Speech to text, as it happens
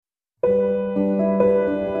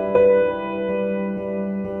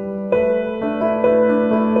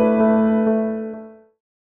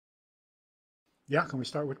Yeah, can we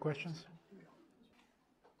start with questions?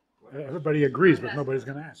 Everybody agrees, but nobody's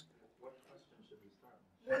going to ask.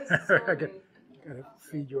 I got to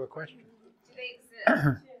feed you a question. Do they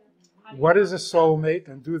exist? What is a soulmate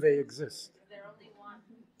and do they exist? Is there only one?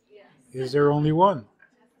 Yes. Is there only one?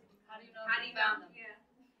 How do you know? How do you found them? Yeah.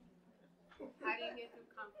 How do you get through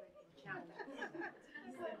conflict and challenge?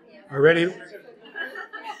 Already,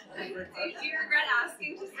 Do you regret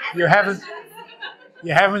asking?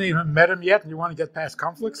 you haven't even met him yet, and you want to get past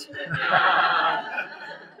conflicts?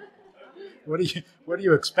 What are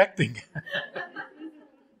you expecting?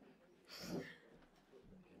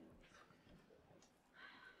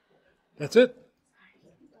 That's it.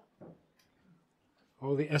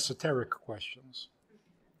 All the esoteric questions.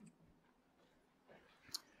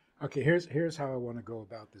 Okay, here's how I want to go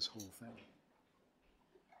about this whole thing.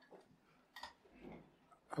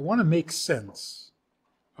 I want to make sense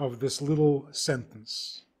of this little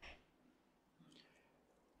sentence.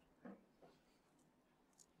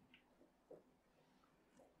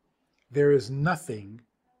 There is nothing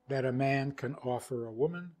that a man can offer a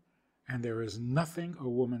woman, and there is nothing a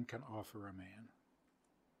woman can offer a man.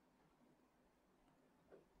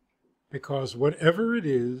 Because whatever it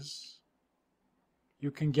is,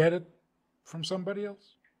 you can get it from somebody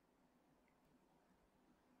else.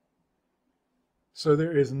 So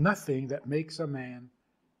there is nothing that makes a man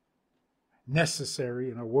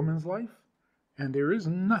necessary in a woman's life, and there is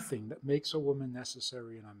nothing that makes a woman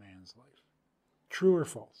necessary in a man's life. True or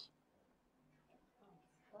false?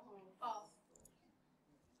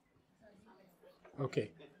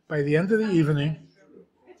 Okay. By the end of the evening,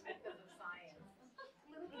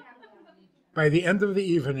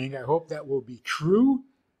 I hope that will be true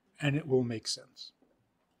and it will make sense.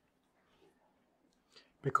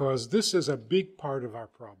 Because this is a big part of our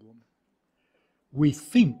problem. We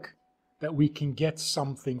think that we can get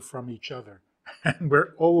something from each other, and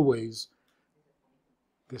we're always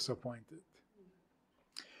disappointed.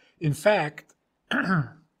 In fact,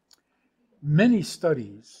 many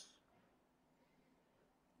studies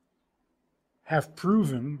have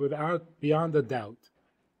proven beyond a doubt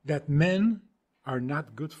that men are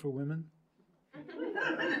not good for women.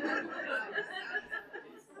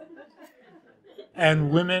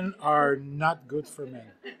 And women are not good for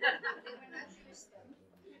men.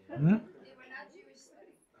 Hmm?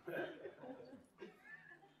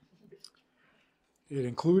 It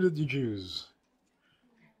included the Jews.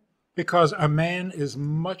 Because a man is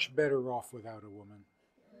much better off without a woman.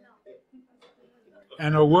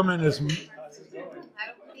 And a woman is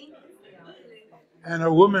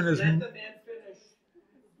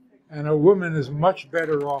much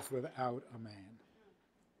better off without a man.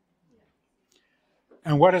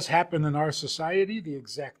 And what has happened in our society? The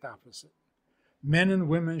exact opposite. Men and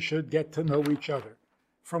women should get to know each other.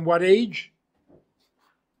 From what age?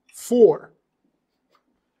 4.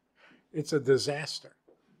 It's a disaster.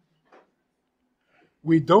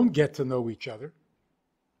 We don't get to know each other,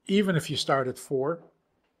 even if you start at 4,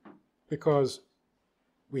 because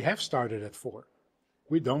we have started at 4.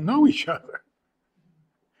 We don't know each other.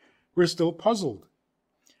 We're still puzzled.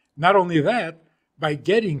 Not only that, by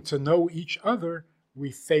getting to know each other,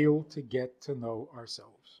 we fail to get to know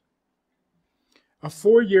ourselves. A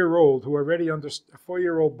 4-year-old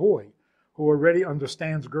boy who already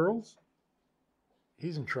understands girls,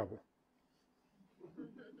 he's in trouble.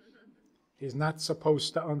 He's not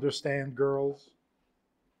supposed to understand girls.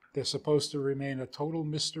 They're supposed to remain a total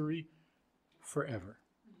mystery forever.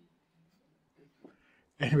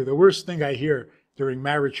 Anyway, the worst thing I hear during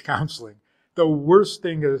marriage counseling, the worst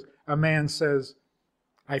thing is a man says,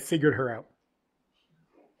 I figured her out.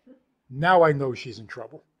 Now I know she's in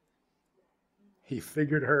trouble. He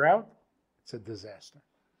figured her out. It's a disaster.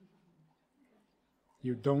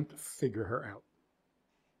 You don't figure her out.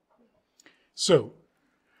 So,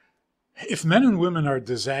 if men and women are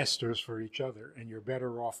disasters for each other and you're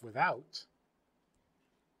better off without,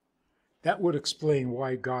 that would explain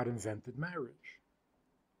why God invented marriage.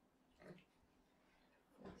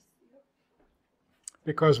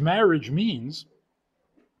 Because marriage means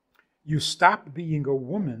you stop being a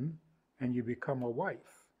woman and you become a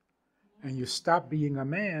wife. And you stop being a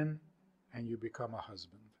man and you become a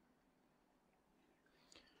husband.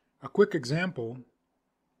 A quick example,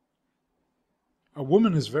 a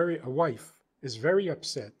wife is very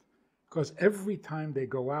upset because every time they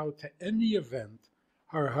go out to any event,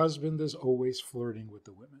 her husband is always flirting with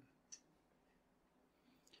the women.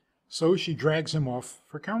 So she drags him off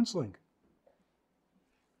for counseling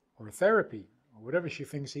or therapy or whatever she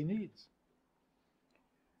thinks he needs.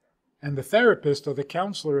 And the therapist or the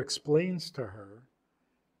counselor explains to her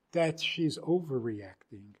that she's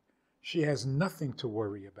overreacting, She has nothing to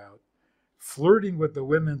worry about. Flirting with the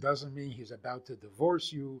women doesn't mean he's about to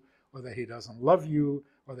divorce you, or that he doesn't love you,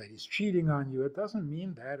 or that he's cheating on you. It doesn't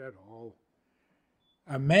mean that at all.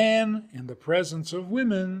 A man in the presence of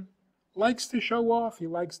women likes to show off. He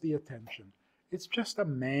likes the attention. It's just a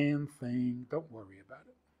man thing. Don't worry about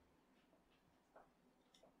it.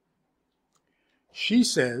 She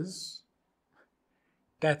says,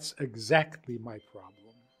 that's exactly my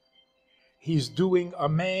problem. He's doing a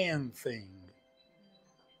man thing,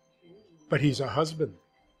 but he's a husband.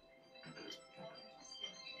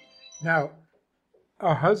 Now,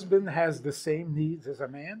 a husband has the same needs as a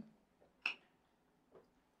man.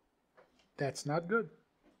 That's not good.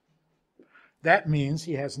 That means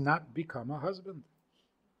he has not become a husband.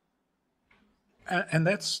 And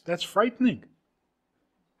that's frightening.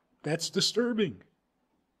 That's disturbing.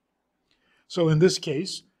 So in this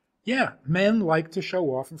case, yeah, men like to show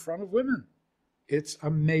off in front of women. It's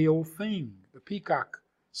a male thing, the peacock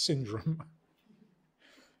syndrome.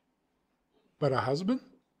 But a husband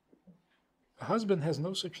has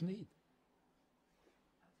no such need.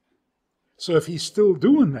 So if he's still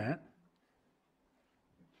doing that,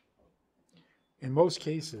 in most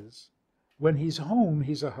cases, when he's home,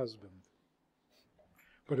 he's a husband.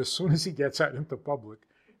 But as soon as he gets out into public,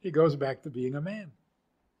 he goes back to being a man.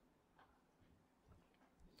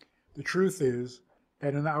 The truth is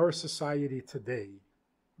that in our society today,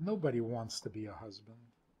 nobody wants to be a husband.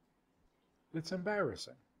 It's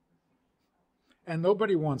embarrassing. And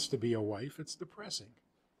nobody wants to be a wife. It's depressing.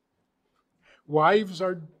 Wives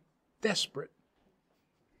are desperate.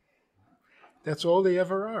 That's all they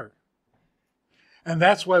ever are. And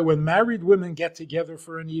that's why when married women get together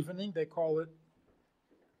for an evening, they call it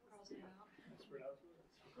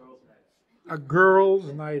a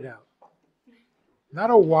girls' night out.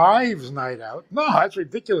 Not a wives' night out. No, that's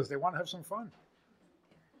ridiculous. They want to have some fun.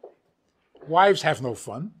 Wives have no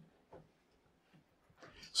fun.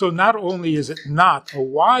 So not only is it not a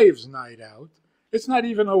wives' night out, it's not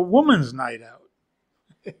even a woman's night out.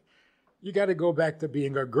 You got to go back to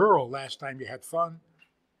being a girl last time you had fun.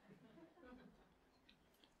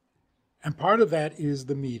 And part of that is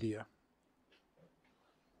the media.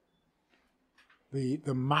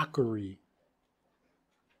 The mockery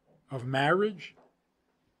of marriage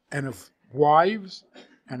and of wives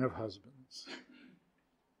and of husbands.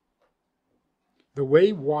 The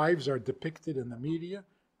way wives are depicted in the media,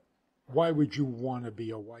 why would you want to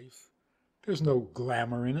be a wife? There's no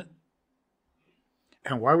glamour in it.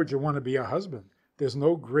 And why would you want to be a husband? There's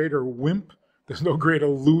no greater wimp, there's no greater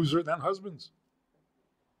loser than husbands.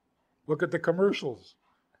 Look at the commercials.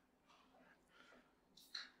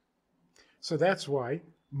 So that's why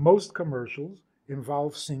most commercials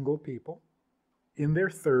involve single people in their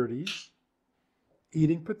 30s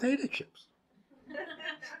eating potato chips.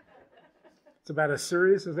 It's about as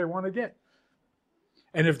serious as they want to get.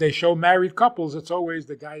 And if they show married couples, it's always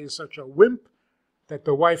the guy is such a wimp that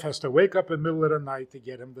the wife has to wake up in the middle of the night to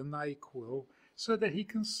get him the NyQuil so that he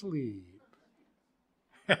can sleep.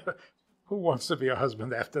 Who wants to be a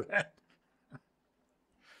husband after that?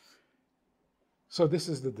 So this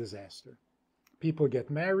is the disaster. People get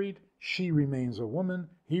married, she remains a woman,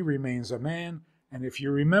 he remains a man, and if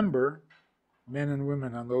you remember, men and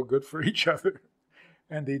women are no good for each other,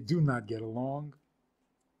 and they do not get along.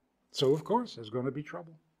 So of course, there's going to be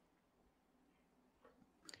trouble.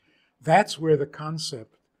 That's where the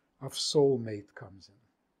concept of soulmate comes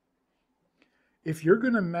in. If you're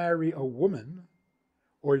going to marry a woman,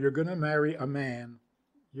 or you're going to marry a man,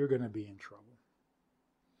 you're going to be in trouble.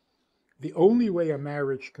 The only way a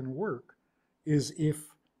marriage can work is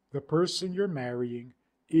if the person you're marrying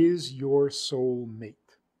is your soul mate.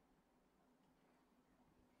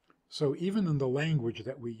 So even in the language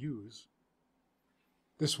that we use,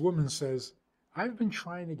 this woman says, I've been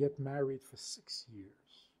trying to get married for 6 years.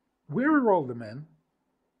 Where are all the men?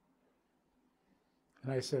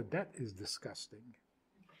 And I said, that is disgusting.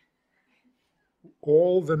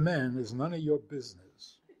 All the men is none of your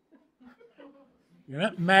business. You're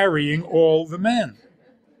not marrying all the men.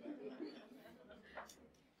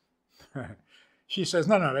 She says,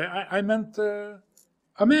 no, I meant a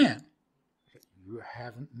man. You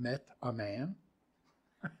haven't met a man?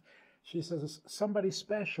 She says, somebody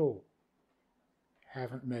special.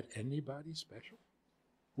 Haven't met anybody special?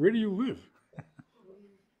 Where do you live?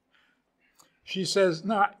 She says,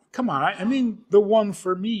 no, come on, I mean the one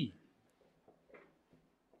for me.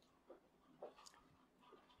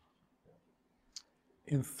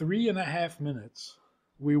 In 3.5 minutes,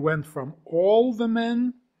 we went from all the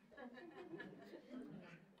men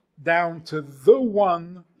down to the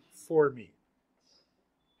one for me.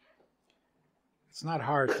 It's not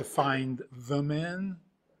hard to find the man.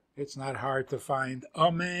 It's not hard to find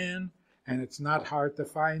a man. And it's not hard to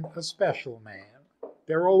find a special man.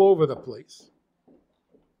 They're all over the place.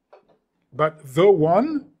 But the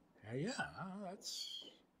one, yeah,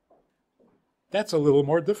 that's a little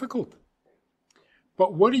more difficult.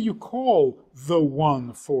 But what do you call the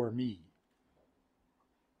one for me?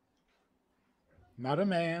 Not a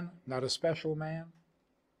man, not a special man.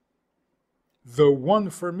 The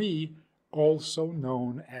one for me, also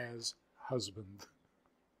known as husband.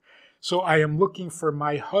 So I am looking for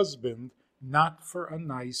my husband, not for a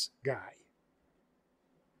nice guy.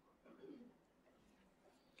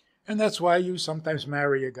 And that's why you sometimes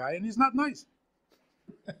marry a guy and he's not nice.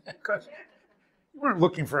 Because you weren't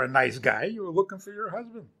looking for a nice guy, you were looking for your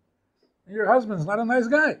husband. And your husband's not a nice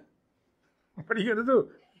guy. What are you going to do?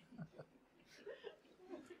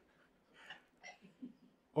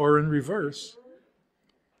 Or in reverse,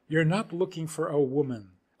 you're not looking for a woman,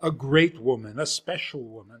 a great woman, a special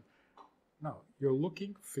woman. No, you're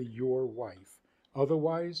looking for your wife.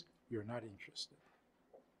 Otherwise, you're not interested.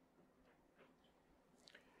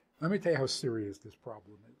 Let me tell you how serious this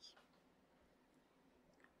problem is.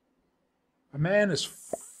 A man is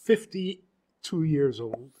 52 years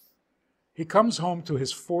old. He comes home to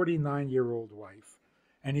his 49-year-old wife,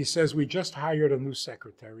 and he says, we just hired a new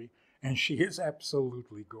secretary, and she is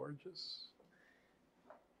absolutely gorgeous.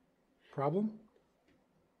 Problem?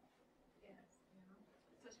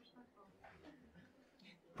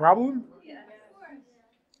 Problem? Yeah,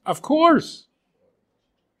 Of course.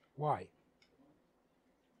 Why?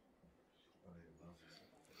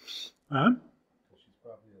 Huh? She's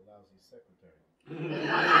probably a lousy secretary.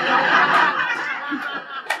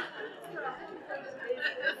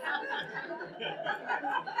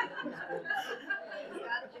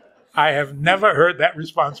 I have never heard that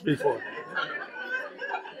response before.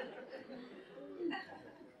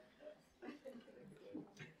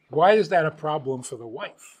 Why is that a problem for the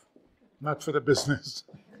wife, not for the business?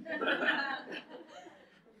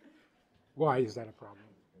 Why is that a problem?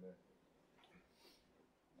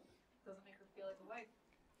 doesn't make her feel like a wife.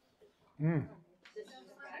 Mm. She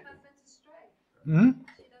doesn't want her husband to stray. Hmm?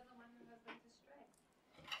 She doesn't want her husband to stray.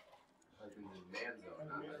 Husband's in man zone,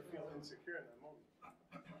 not I feel insecure in that moment.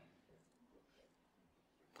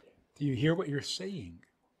 Do you hear what you're saying?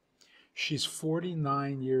 She's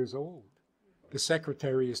 49 years old. The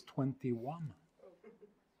secretary is 21.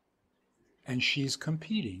 And she's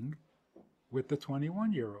competing with the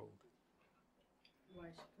 21-year-old. Why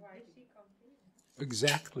is she competing?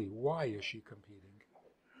 Exactly. Why is she competing?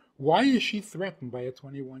 Why is she threatened by a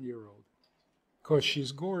 21-year-old? Because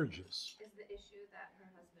she's gorgeous. Is the issue that her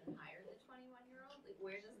husband hired the 21-year-old? Like,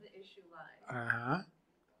 where does the issue lie? Uh-huh.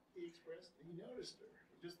 He noticed her.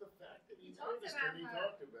 Just the fact that he talked noticed her and he about her.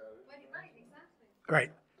 talked about it. Right, exactly.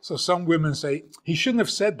 Right. So some women say, he shouldn't have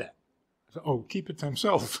said that. So, oh, keep it to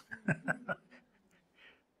himself.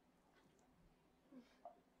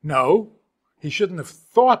 No, he shouldn't have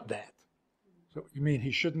thought that. So you mean he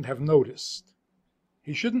shouldn't have noticed?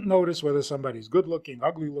 He shouldn't notice whether somebody's good looking,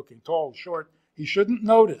 ugly looking, tall, short. He shouldn't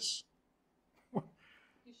notice.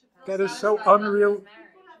 That is so unreal.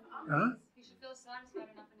 Huh? He should feel satisfied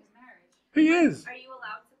enough in his marriage. He is. Are you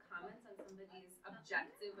allowed to comment on somebody's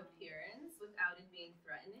objective appearance without it being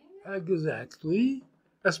threatening? Exactly.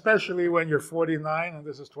 Especially when you're 49 and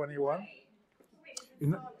this is 21. Right. Wait, is You it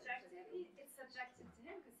know- so objective? It's subjective to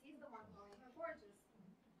him because he's the one calling her gorgeous.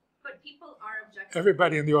 But people are objective.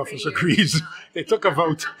 Everybody in the office prettier agrees. than not. They took a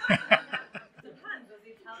vote. Depends. Does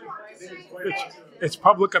he tell her gorgeous? It's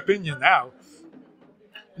public opinion now.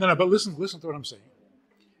 No, but listen to what I'm saying.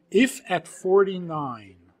 If at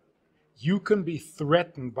 49 you can be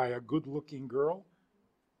threatened by a good-looking girl,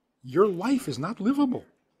 your life is not livable.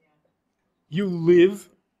 You live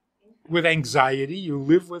with anxiety, you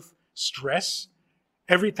live with stress.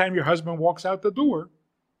 Every time your husband walks out the door,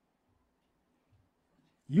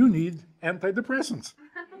 you need antidepressants.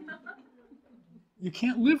 You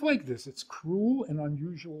can't live like this. It's cruel and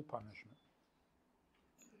unusual punishment.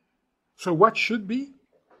 So what should be?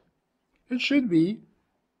 It should be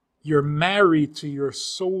you're married to your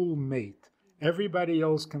soulmate. Everybody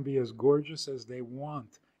else can be as gorgeous as they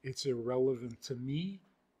want. It's irrelevant to me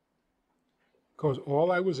because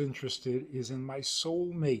all I was interested is in my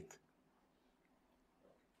soulmate.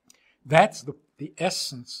 That's the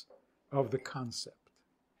essence of the concept.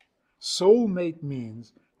 Soulmate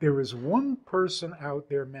means there is one person out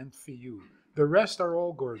there meant for you. The rest are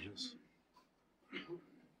all gorgeous,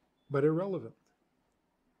 but irrelevant.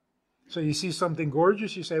 So you see something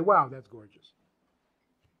gorgeous, you say, wow, that's gorgeous.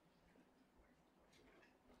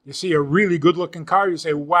 You see a really good-looking car, you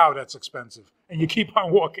say, wow, that's expensive. and you keep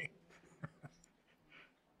on walking.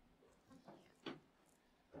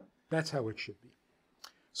 That's how it should be.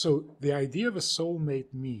 So the idea of a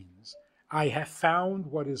soulmate means I have found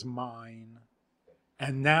what is mine,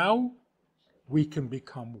 and now we can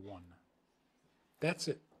become one. That's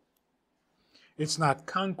it. It's not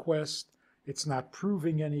conquest. It's not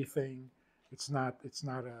proving anything. It's not a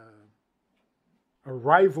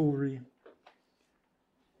rivalry.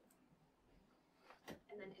 And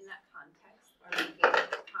then in that context, are making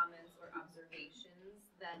comments or observations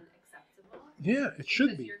then acceptable? Yeah, it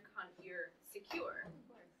should be. Because you're secure,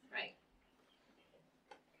 right?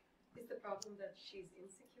 Is the problem that she's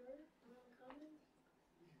insecure around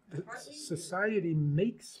comments? Society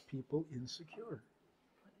makes people insecure.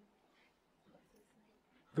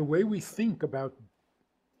 The way we think about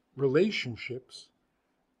relationships,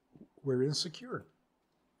 we're insecure.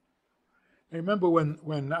 I remember when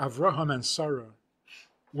Avraham and Sarah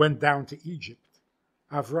went down to Egypt,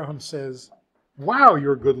 Avraham says, "Wow,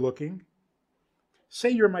 you're good looking. Say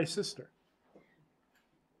you're my sister,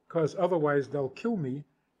 because otherwise they'll kill me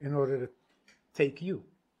in order to take you."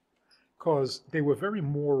 Because they were very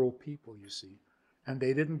moral people, you see, and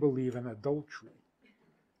they didn't believe in adultery.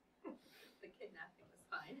 The kidnapping was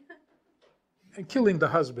fine. And killing the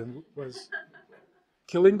husband was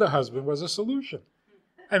a solution.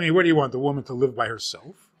 I mean, what do you want, the woman to live by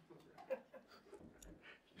herself?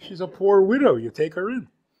 She's a poor widow, you take her in.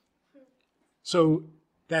 So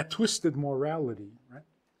that twisted morality, right?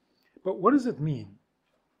 But what does it mean?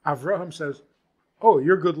 Avraham says, "Oh,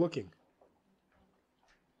 you're good looking."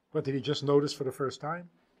 But did he just notice for the first time?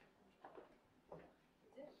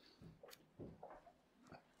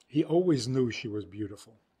 He always knew she was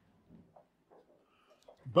beautiful.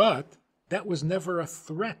 But that was never a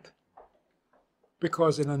threat.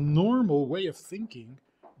 Because in a normal way of thinking,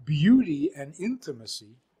 beauty and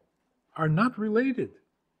intimacy are not related.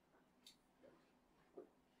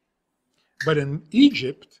 But in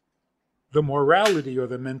Egypt, the morality or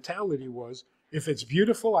the mentality was, if it's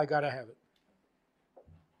beautiful, I gotta have it.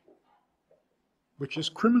 Which is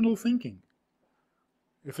criminal thinking.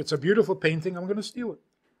 If it's a beautiful painting, I'm going to steal it.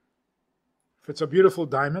 If it's a beautiful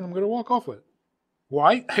diamond, I'm going to walk off with it.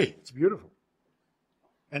 Why? Hey, it's beautiful.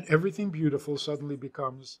 And everything beautiful suddenly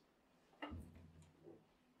becomes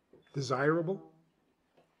desirable.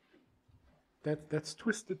 That's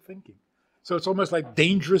twisted thinking. So it's almost like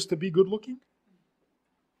dangerous to be good looking.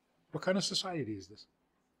 What kind of society is this?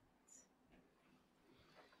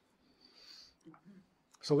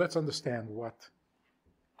 So let's understand what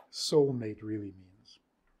soulmate really means.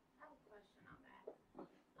 I have a question on that. You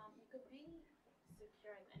could be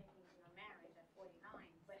secure as anything in your marriage at 49,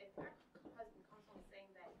 but if your husband comes home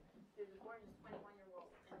saying that there's a gorgeous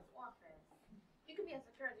 21-year-old in his office, you could be as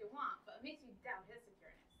secure as you want, but it makes you doubt his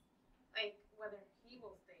secureness. Like, whether he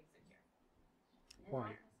will stay secure.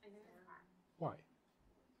 Why? In his heart. Why?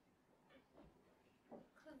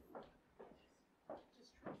 Just trust it.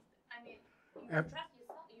 I mean, you Ab- trust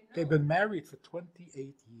yourself, you know. They've been married for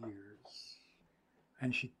 28 years,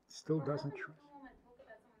 and she still But how doesn't can you trust. come home and look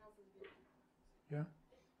at someone else's beauty? Yeah?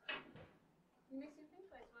 It makes you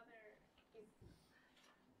think like whether he's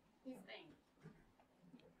staying.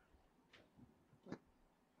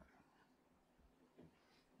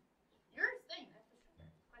 You're staying, that's for sure.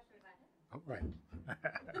 Question about him. Oh, right.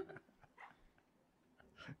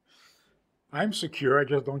 I'm secure, I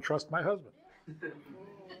just don't trust my husband.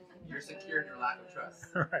 You're secure in your lack of trust.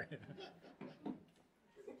 Right.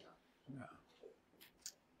 Yeah.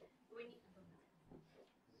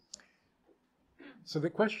 So the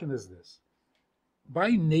question is this.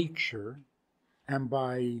 By nature and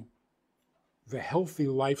by the healthy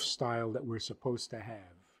lifestyle that we're supposed to have,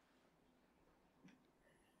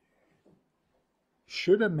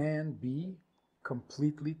 should a man be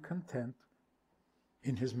completely content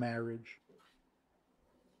in his marriage?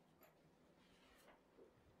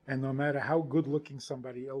 And no matter how good looking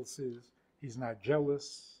somebody else is, he's not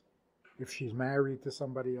jealous if she's married to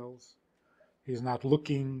somebody else. He's not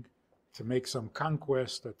looking to make some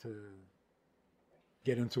conquest or to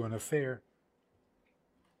get into an affair.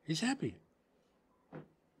 He's happy.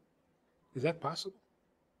 Is that possible?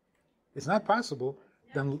 It's not possible,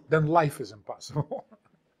 then life is impossible.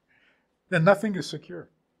 Then nothing is secure.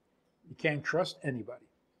 You can't trust anybody.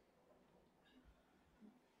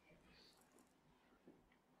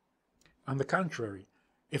 On the contrary,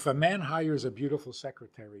 if a man hires a beautiful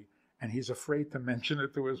secretary and he's afraid to mention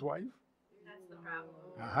it to his wife, That's the problem.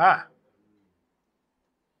 aha!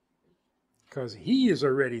 Because he is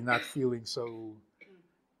already not feeling so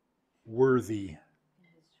worthy,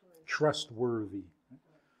 trustworthy.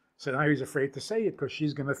 So now he's afraid to say it because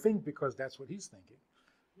she's going to think because that's what he's thinking.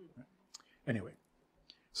 Anyway,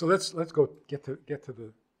 so let's go get to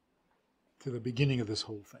the beginning of this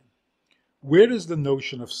whole thing. Where does the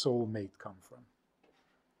notion of soulmate come from?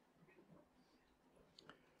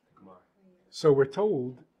 So we're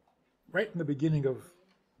told right in the beginning of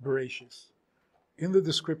Bereshit, in the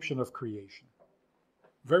description of creation,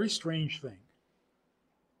 very strange thing.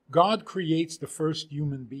 God creates the first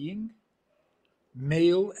human being,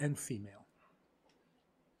 male and female.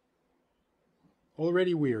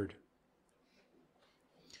 Already weird.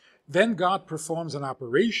 Then God performs an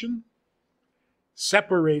operation,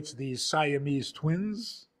 separates these Siamese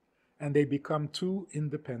twins, and they become two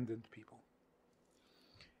independent people.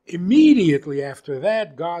 Immediately after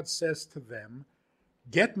that, God says to them,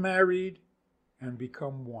 get married and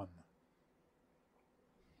become one.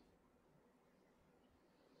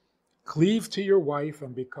 Cleave to your wife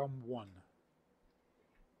and become one.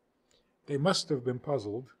 They must have been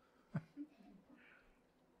puzzled.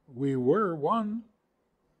 We were one.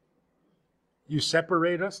 You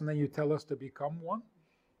separate us and then you tell us to become one?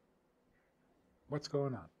 What's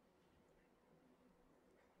going on?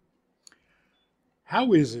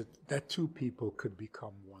 How is it that two people could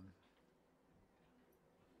become one?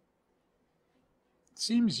 It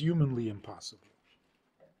seems humanly impossible.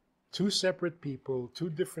 Two separate people, two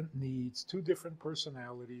different needs, two different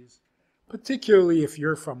personalities, particularly if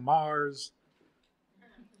you're from Mars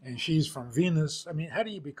and she's from Venus. I mean, how do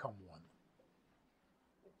you become one?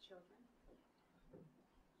 With children.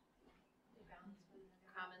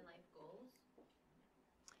 Common life goals.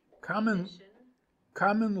 Mission.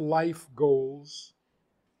 Common life goals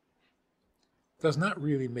does not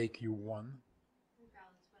really make you one.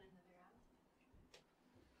 Balance one another out.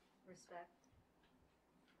 Respect.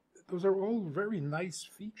 Those are all very nice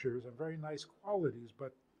features and very nice qualities,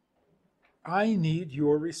 but I need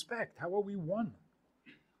your respect. How are we one?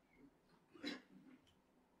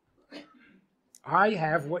 I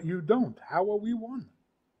have what you don't. How are we one?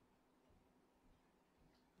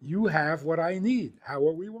 You have what I need. How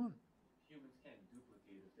are we one? Humans can't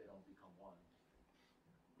duplicate if they don't become one.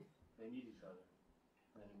 They need each other,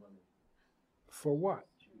 men and women, For what?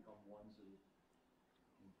 to become one so they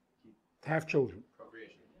can keep To have children.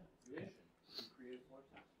 Procreation. creation. You create forces.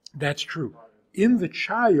 That's true. In the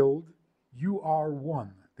child, you are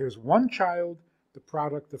one. There's one child, the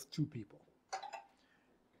product of two people.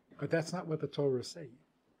 But that's not what the Torah is saying.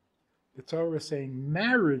 The Torah is saying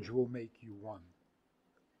marriage will make you one,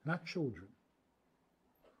 not children.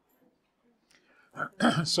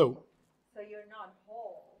 So you're not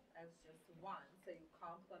whole as just one, so you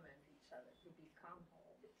complement each other to become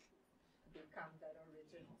whole, to become that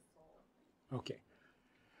original soul. okay.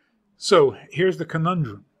 So here's the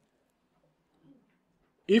conundrum.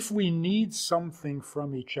 If we need something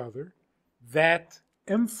from each other, that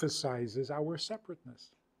emphasizes our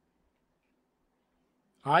separateness.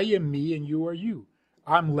 I am me and you are you.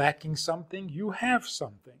 I'm lacking something, you have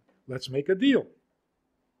something. Let's make a deal.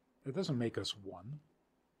 That doesn't make us one.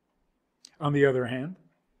 On the other hand,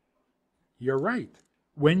 you're right.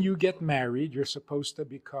 When you get married, you're supposed to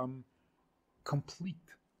become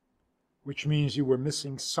complete, which means you were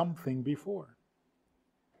missing something before.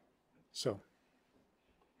 So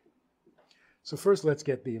first let's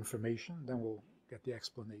get the information, then we'll get the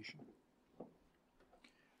explanation.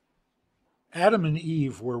 Adam and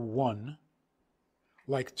Eve were one,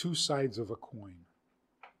 like two sides of a coin.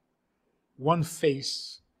 One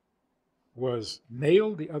face was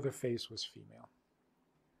male, the other face was female.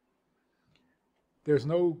 There's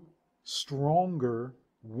no stronger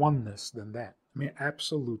oneness than that. I mean,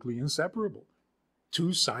 absolutely inseparable.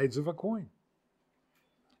 Two sides of a coin.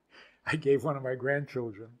 I gave one of my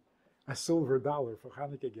grandchildren a silver dollar for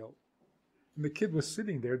Hanukkah Geld. And the kid was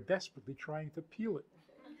sitting there desperately trying to peel it.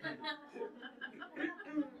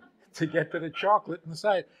 To get to the chocolate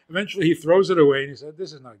inside. Eventually he throws it away and he said,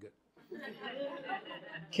 this is not good.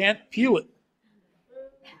 Can't peel it.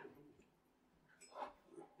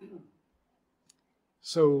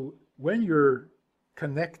 So when you're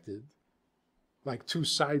connected, like two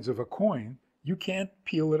sides of a coin, you can't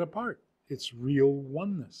peel it apart. It's real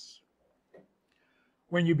oneness.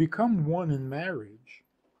 When you become one in marriage,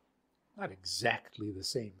 not exactly the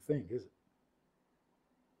same thing, is it?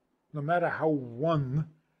 No matter how one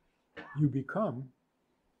you become,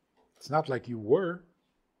 it's not like you were.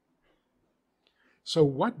 So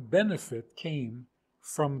what benefit came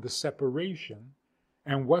from the separation,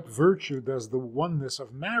 and what virtue does the oneness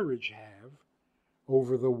of marriage have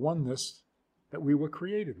over the oneness that we were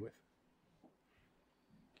created with?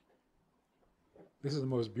 This is the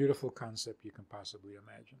most beautiful concept you can possibly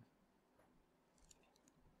imagine.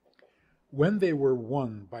 When they were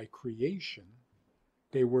one by creation,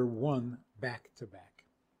 they were one back to back.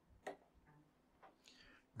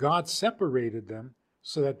 God separated them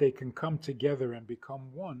so that they can come together and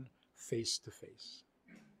become one face to face.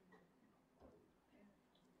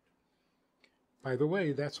 By the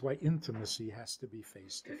way, that's why intimacy has to be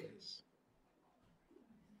face to face.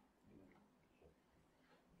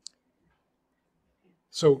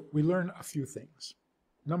 So we learn a few things.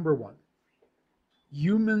 Number one,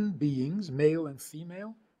 human beings, male and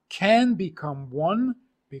female, can become one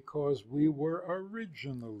because we were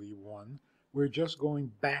originally one. We're just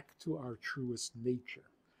going back to our truest nature.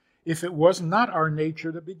 If it was not our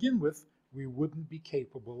nature to begin with, we wouldn't be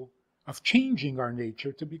capable of changing our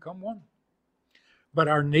nature to become one. But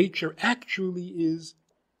our nature actually is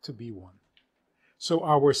to be one. So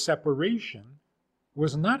our separation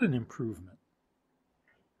was not an improvement.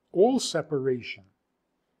 All separation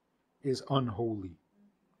is unholy.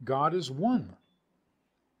 God is one.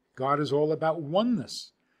 God is all about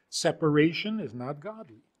oneness. Separation is not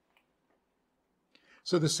godly.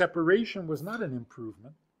 So the separation was not an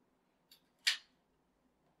improvement.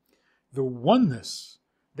 The oneness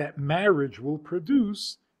that marriage will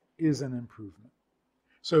produce is an improvement.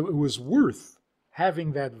 So it was worth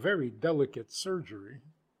having that very delicate surgery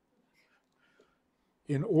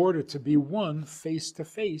in order to be one face to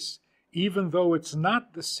face, even though it's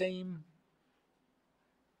not the same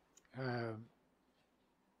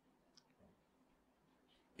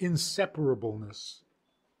inseparableness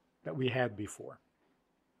that we had before.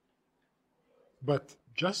 But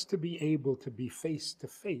just to be able to be face to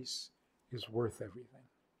face is worth everything.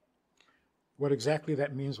 What exactly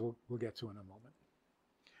that means, we'll get to in a moment.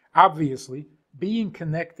 Obviously, being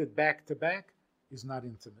connected back to back is not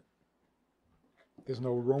intimate. There's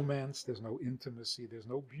no romance, there's no intimacy, there's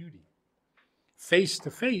no beauty. Face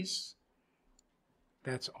to face,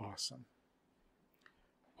 that's awesome.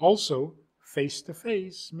 Also, face to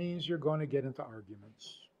face means you're going to get into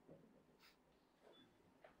arguments.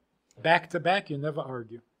 Back to back, you never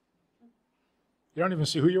argue. You don't even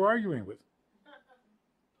see who you're arguing with.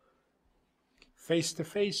 Face to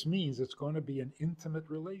face means it's going to be an intimate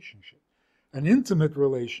relationship. An intimate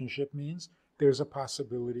relationship means there's a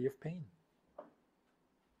possibility of pain,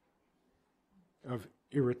 of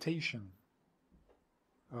irritation,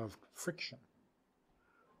 of friction.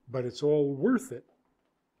 But it's all worth it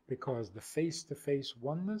because the face-to-face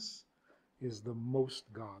oneness is the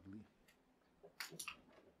most godly.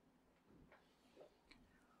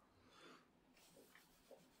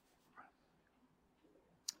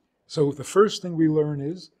 So the first thing we learn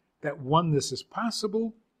is that oneness is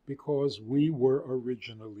possible because we were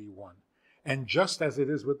originally one. And just as it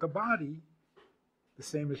is with the body, the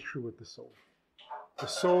same is true with the soul. The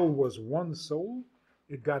soul was one soul.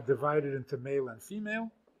 It got divided into male and female.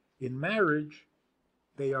 In marriage,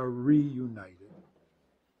 they are reunited.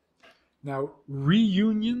 Now,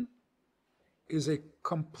 reunion is a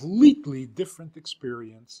completely different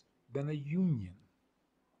experience than a union.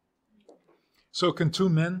 So can two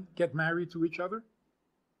men get married to each other?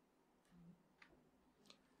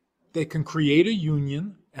 They can create a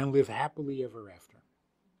union and live happily ever after.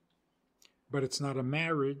 But it's not a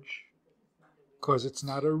marriage because it's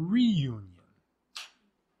not a reunion.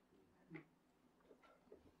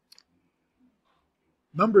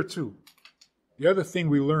 Number two, the other thing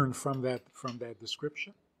we learned from that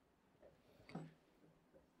description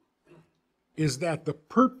is that the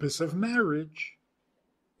purpose of marriage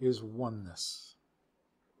is oneness.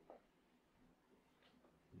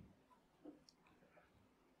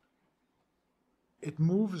 It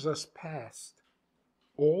moves us past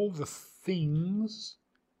all the things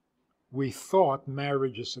we thought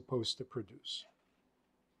marriage is supposed to produce.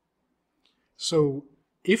 So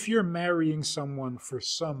if you're marrying someone for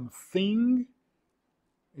something,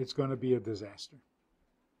 it's going to be a disaster.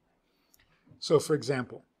 So for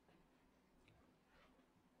example,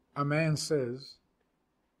 a man says,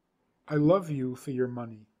 I love you for your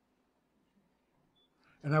money,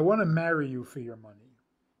 and I want to marry you for your money.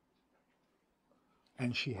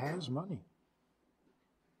 And she has money.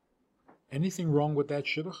 Anything wrong with that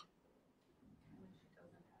shidduch?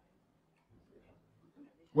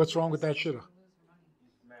 What's wrong with that shidduch?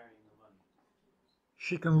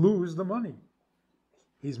 She can lose the money.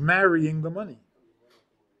 He's marrying the money.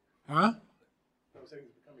 Huh?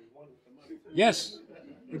 Yes,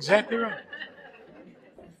 exactly right.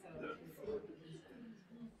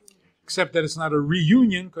 Except that it's not a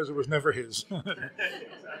reunion because it was never his.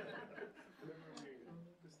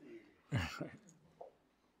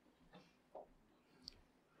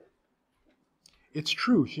 It's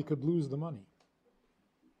true, she could lose the money.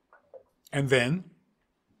 And then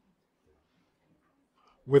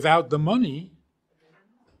without the money,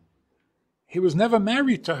 he was never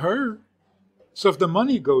married to her. So if the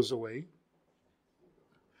money goes away,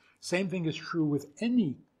 same thing is true with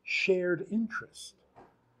any shared interest.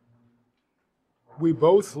 We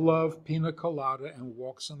both love pina colada and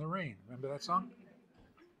walks in the rain. Remember that song?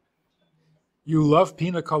 You love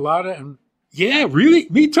pina colada and, yeah, really?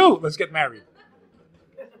 Me too. Let's get married.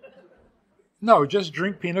 No, just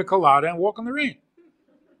drink pina colada and walk in the rain.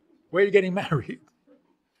 Where are you getting married?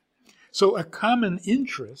 So a common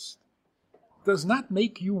interest does not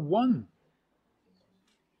make you one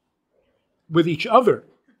with each other.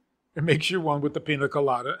 It makes you one with the pina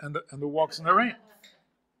colada and the walks in the rain.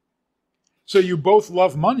 So you both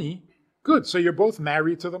love money. Good. So you're both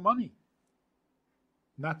married to the money,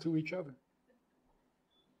 not to each other.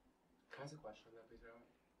 Can I ask a question on that, please,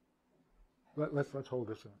 Robert? Let's hold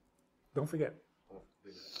this in. Don't forget.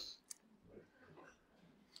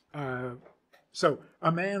 So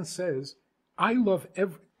a man says, I love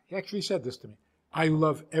he actually said this to me, I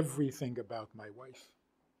love everything about my wife.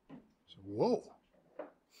 So, whoa.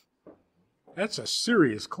 That's a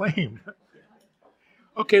serious claim.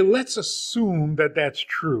 Okay, let's assume that that's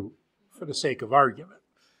true for the sake of argument.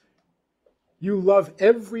 You love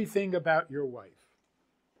everything about your wife.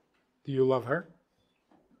 Do you love her?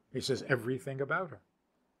 He says, everything about her.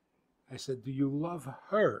 I said, do you love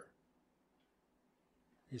her?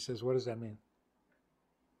 He says, what does that mean?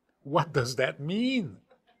 What does that mean?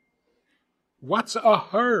 What's a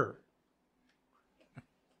her?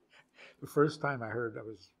 The first time I heard, I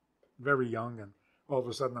was very young, and all of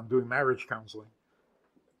a sudden I'm doing marriage counseling.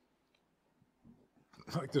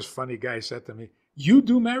 Like this funny guy said to me, you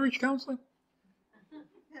do marriage counseling?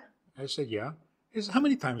 I said, yeah. He said, how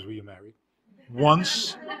many times were you married?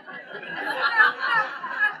 Once.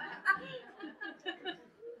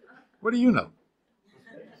 What do you know?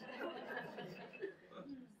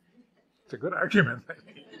 It's a good argument.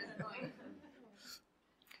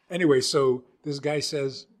 Anyway, so this guy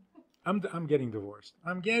says, I'm getting divorced.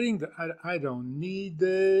 I don't need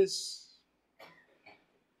this.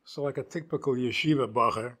 So like a typical yeshiva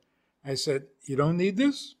bacher, I said, you don't need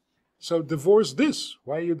this? So divorce this.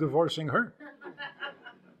 Why are you divorcing her?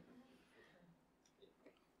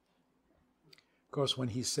 Because when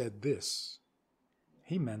he said this,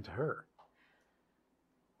 he meant her.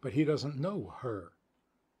 But he doesn't know her.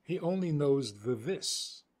 He only knows the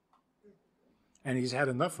this. And he's had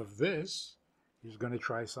enough of this. He's going to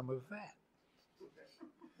try some of that.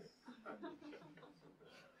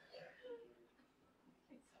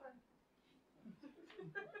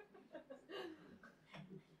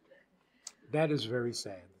 That is very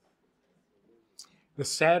sad. The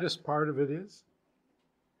saddest part of it is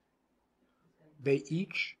they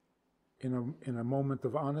each, in a moment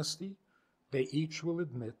of honesty, they each will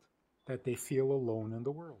admit that they feel alone in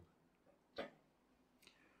the world.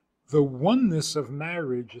 The oneness of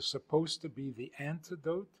marriage is supposed to be the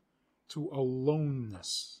antidote to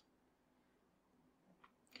aloneness.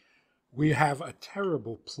 We have a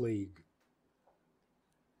terrible plague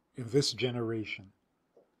in this generation.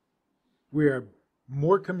 We are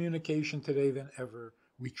more communication today than ever.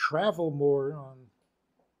 We travel more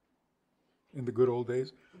in the good old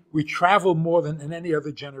days. We travel more than in any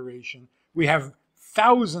other generation. We have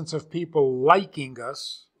thousands of people liking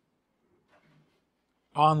us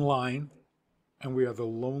online, and we are the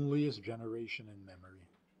loneliest generation in memory.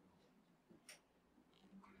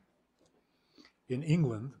 In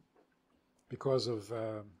England, because of,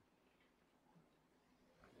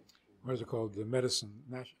 what is it called, the medicine,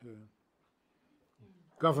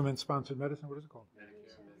 government-sponsored medicine, what is it called?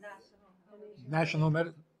 National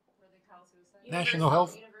medicine? National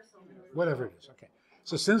health? Whatever it is, okay.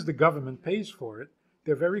 So since the government pays for it,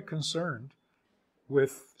 they're very concerned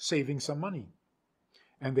with saving some money.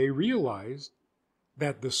 And they realized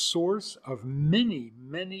that the source of many,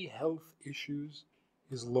 many health issues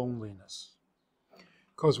is loneliness.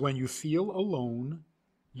 Because when you feel alone,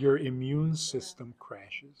 your immune system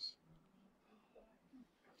crashes.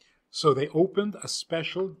 So they opened a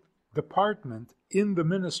special department in the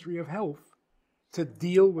Ministry of Health to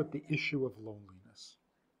deal with the issue of loneliness.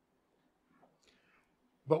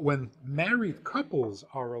 But when married couples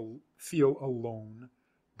feel alone,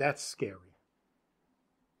 that's scary.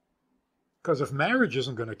 Because if marriage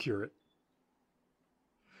isn't going to cure it.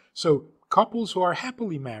 So couples who are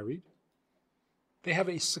happily married, they have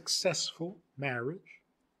a successful marriage.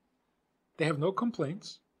 They have no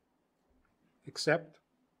complaints, except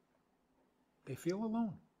they feel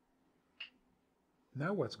alone.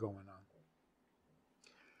 Now what's going on?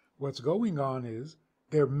 What's going on is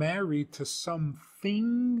they're married to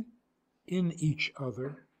something in each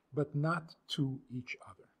other, but not to each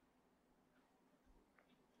other.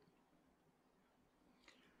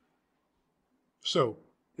 So,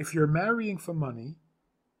 if you're marrying for money,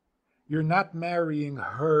 you're not marrying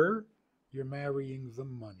her, you're marrying the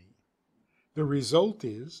money. The result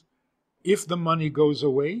is, if the money goes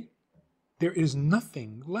away, there is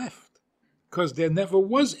nothing left, because there never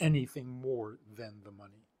was anything more than the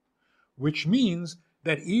money. Which means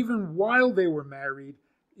that even while they were married,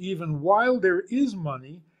 even while there is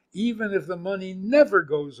money, even if the money never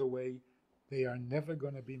goes away, they are never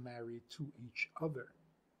going to be married to each other.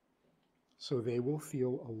 So they will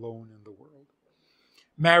feel alone in the world.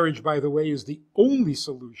 Marriage, by the way, is the only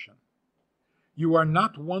solution. You are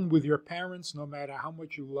not one with your parents no matter how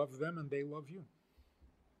much you love them and they love you.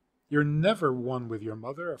 You're never one with your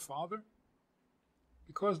mother or father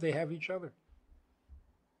because they have each other.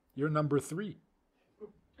 You're number 3,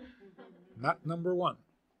 not number 1.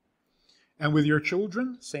 And with your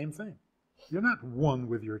children, same thing. You're not one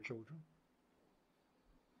with your children.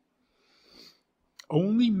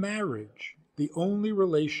 Only marriage, the only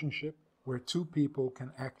relationship where two people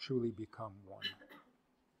can actually become one.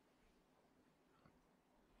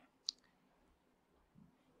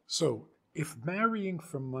 So, if marrying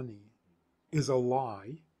for money is a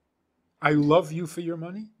lie, I love you for your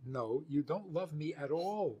money? No, you don't love me at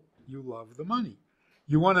all. You love the money.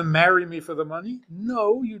 You want to marry me for the money?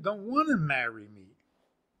 No, you don't want to marry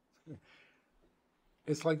me.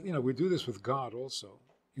 It's like, we do this with God also,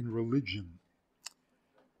 in religion.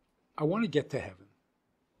 I want to get to heaven.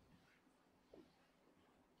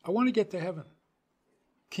 I want to get to heaven.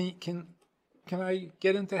 Can I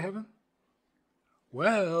get into heaven?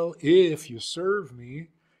 Well, if you serve me,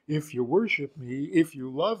 if you worship me, if you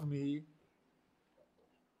love me,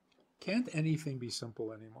 can't anything be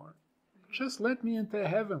simple anymore? Just let me into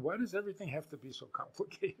heaven. Why does everything have to be so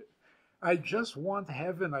complicated? I just want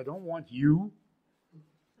heaven. I don't want you.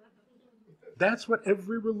 That's what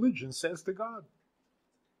every religion says to God.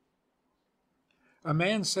 A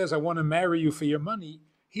man says, I want to marry you for your money.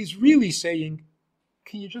 He's really saying,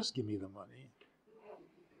 can you just give me the money?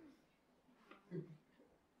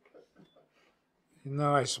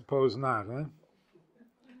 No, I suppose not, huh?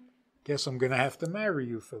 Guess I'm going to have to marry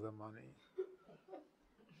you for the money.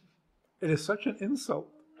 It is such an insult.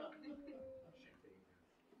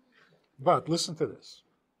 But listen to this.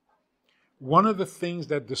 One of the things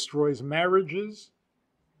that destroys marriages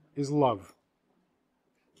is love.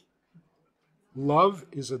 Love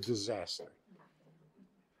is a disaster.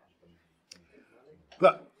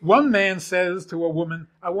 But one man says to a woman,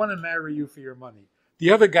 I want to marry you for your money.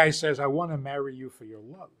 The other guy says, I want to marry you for your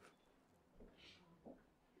love.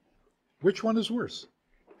 Which one is worse?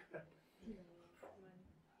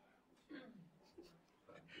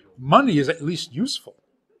 Money is at least useful.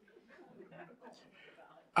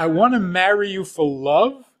 I want to marry you for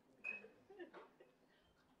love.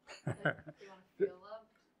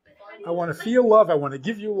 I want to feel love. I want to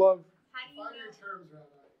give you love.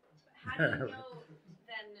 How do you know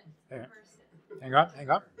then the person? Hang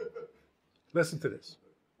on. Listen to this.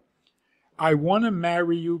 I want to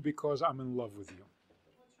marry you because I'm in love with you.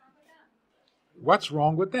 What's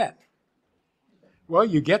wrong with that? Well,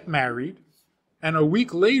 you get married, and a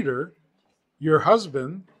week later, your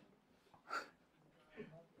husband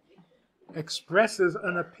expresses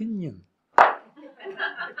an opinion.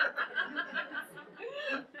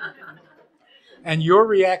 And your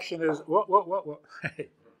reaction is, what?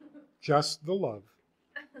 Just the love.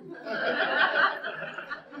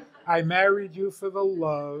 I married you for the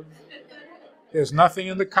love. There's nothing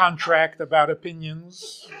in the contract about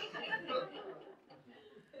opinions.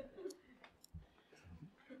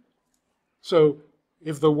 So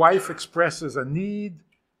if the wife expresses a need,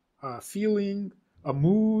 a feeling, a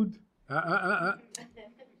mood,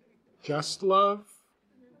 just love.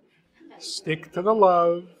 Stick to the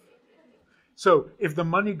love. So if the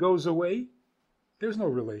money goes away, there's no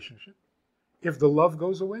relationship. If the love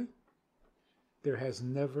goes away, there has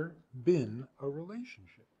never been a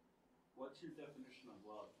relationship. What's your definition of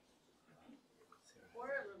love? Or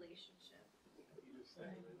a relationship.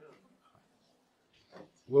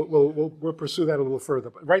 We'll pursue that a little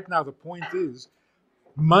further. But right now the point is,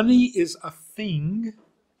 money is a thing,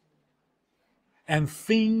 and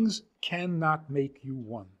things cannot make you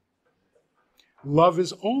one. Love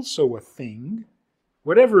is also a thing.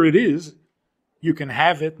 Whatever it is, you can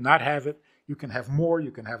have it, not have it. You can have more, you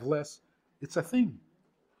can have less. It's a thing.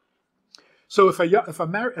 So if a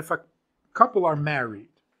couple are married,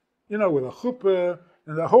 with a chuppah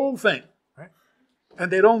and the whole thing, right? And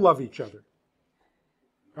they don't love each other,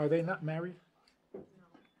 are they not married?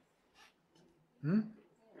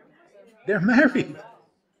 They're married.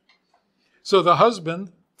 So the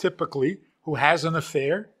husband, typically, who has an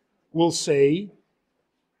affair, will say,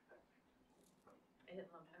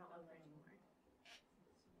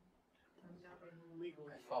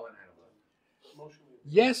 legally, I've fallen out of love. emotionally.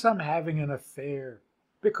 Yes, I'm having an affair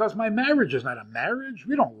because my marriage is not a marriage.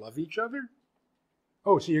 We don't love each other.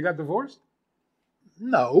 Oh, so you got divorced?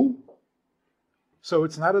 No. So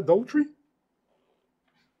it's not adultery?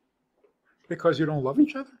 Because you don't love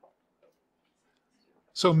each other?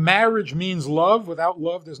 So marriage means love. Without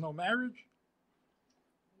love, there's no marriage.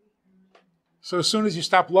 So as soon as you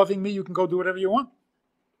stop loving me, you can go do whatever you want.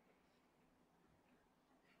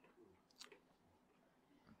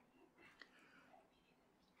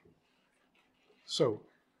 So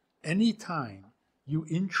anytime you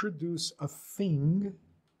introduce a thing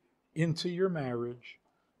into your marriage,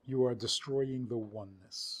 you are destroying the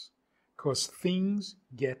oneness, because things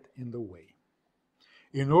get in the way.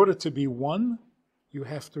 In order to be one, you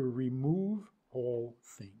have to remove all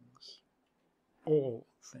things. All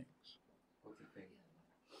things. What's the thing?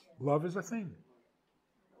 Love is a thing.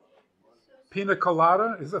 Pina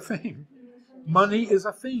colada is a thing. Money is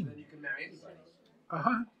a thing. Then you can marry anybody.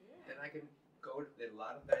 Uh-huh. Then I can go to, there's a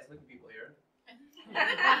lot of nice looking people here.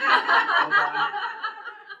 Hold on.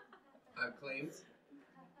 I have claims.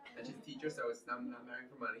 And she's a teacher, so it's, I'm not marrying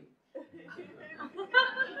for money.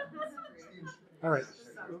 All right.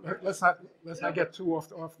 Let's not get too off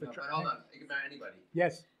the No, track. but hold on. You can marry anybody.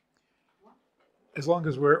 Yes. As long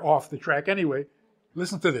as we're off the track. Anyway,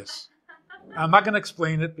 listen to this. I'm not going to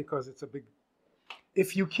explain it because it's a big...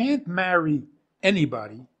 If you can't marry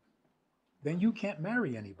anybody, then you can't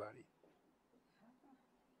marry anybody.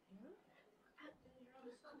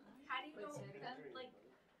 How do you know that, like,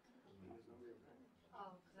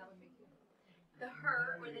 the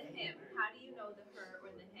her or the him? How do you know the her or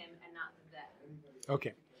the him and not the them?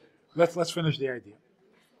 Okay. Let's finish the idea.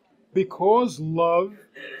 Because love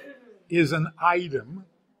is an item,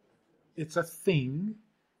 it's a thing,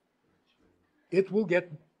 it will get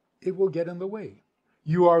in the way.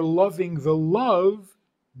 You are loving the love,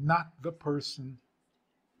 not the person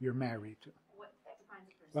you're married to. What defines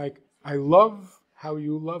a person? Like, I love how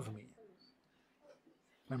you love me.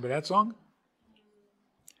 Remember that song?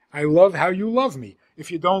 I love how you love me.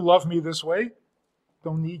 If you don't love me this way,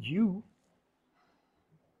 don't need you.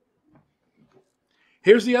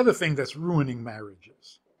 Here's the other thing that's ruining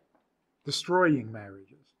marriages, destroying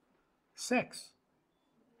marriages. Sex.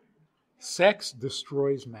 Sex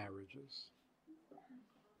destroys marriages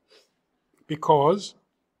because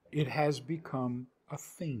it has become a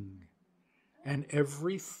thing, and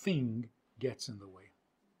everything gets in the way.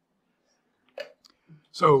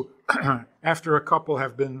 So after a couple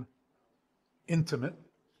have been intimate,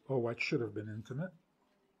 or what should have been intimate,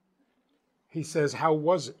 he says, how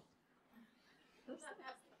was it?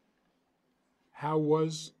 How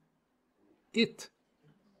was it?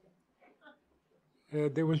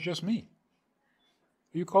 There was just me.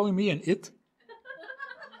 Are you calling me an it?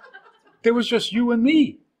 There was just you and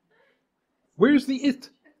me. Where's the it?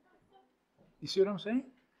 You see what I'm saying?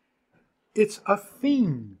 It's a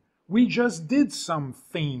thing. We just did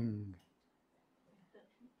something.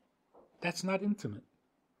 That's not intimate.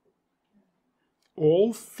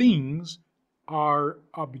 All things are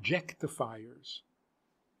objectifiers.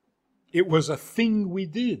 It was a thing we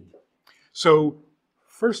did. So,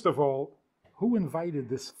 first of all, who invited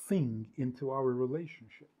this thing into our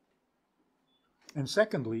relationship? And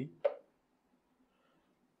secondly,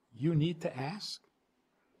 you need to ask,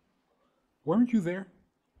 weren't you there?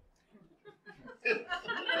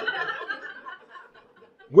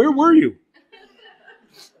 Where were you?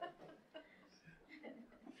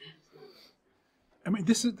 I mean,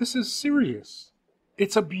 this is serious.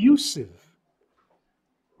 It's abusive.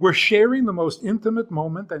 We're sharing the most intimate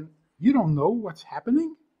moment and you don't know what's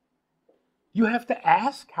happening? You have to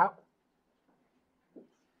ask how.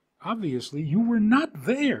 Obviously, you were not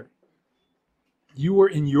there. You were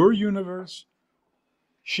in your universe.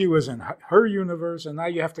 She was in her universe, and now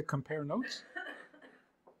you have to compare notes?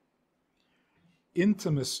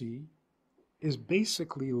 Intimacy is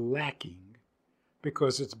basically lacking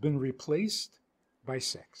because it's been replaced by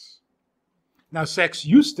sex. Now, sex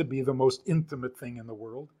used to be the most intimate thing in the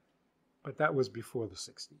world, but that was before the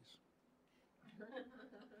 60s.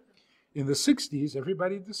 In the 60s,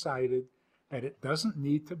 everybody decided that it doesn't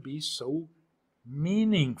need to be so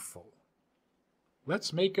meaningful.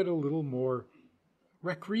 Let's make it a little more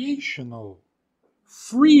recreational,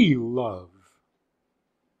 free love,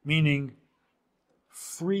 meaning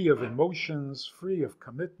free of emotions, free of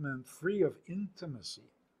commitment, free of intimacy,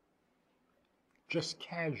 just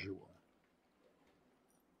casual.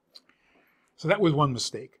 So that was one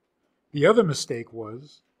mistake. The other mistake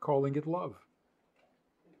was calling it love.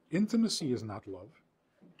 Intimacy is not love.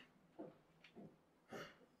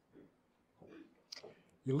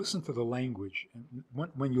 You listen to the language, and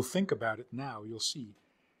when you think about it now, you'll see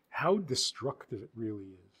how destructive it really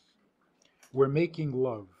is. We're making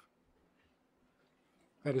love.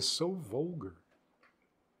 That is so vulgar.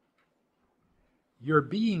 You're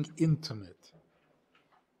being intimate.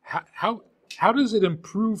 How does it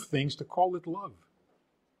improve things to call it love?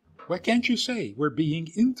 Why can't you say we're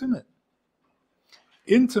being intimate?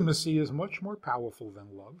 Intimacy is much more powerful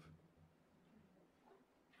than love.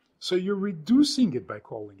 So you're reducing it by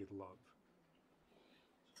calling it love.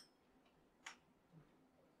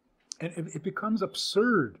 And it becomes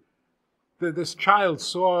absurd that this child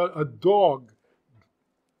saw a dog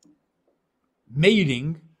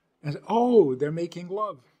mating and said, oh, they're making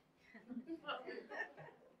love.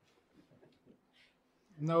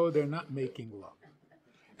 No, they're not making love.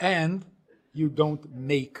 And you don't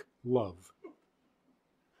make love.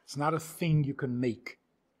 It's not a thing you can make.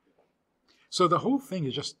 So the whole thing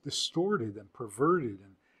is just distorted and perverted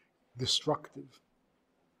and destructive.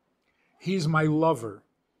 He's my lover.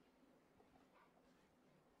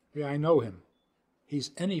 Yeah, I know him.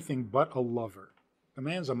 He's anything but a lover. The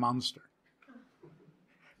man's a monster.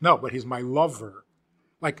 No, but he's my lover.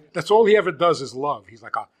 Like, that's all he ever does is love. He's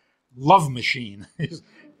like a love machine.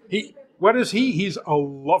 What is he? He's a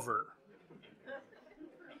lover.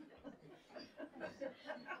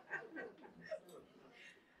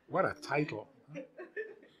 What a title.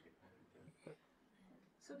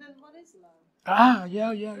 So then what is love?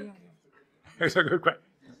 Yeah. That's a good question.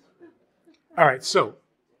 All right, so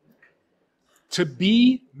to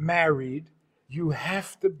be married, you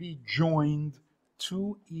have to be joined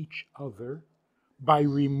to each other by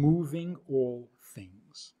removing all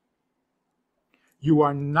things. You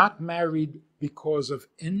are not married because of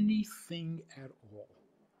anything at all.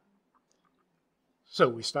 So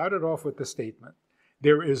we started off with the statement,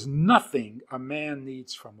 there is nothing a man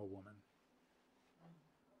needs from a woman.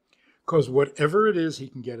 Because whatever it is, he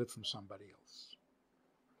can get it from somebody else.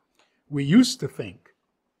 We used to think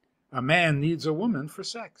a man needs a woman for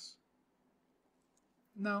sex.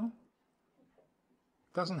 No.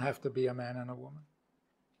 It doesn't have to be a man and a woman.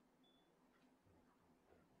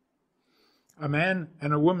 A man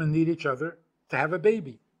and a woman need each other to have a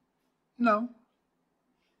baby. No.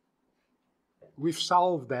 We've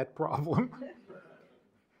solved that problem.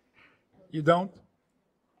 You don't?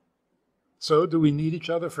 So do we need each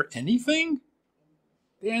other for anything?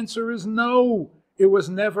 The answer is no. It was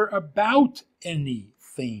never about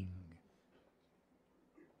anything.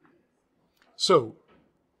 So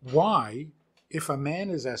why, if a man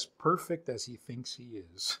is as perfect as he thinks he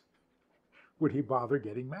is, would he bother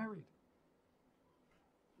getting married?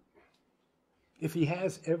 If he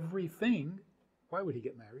has everything, why would he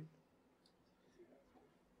get married?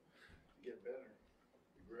 Get better.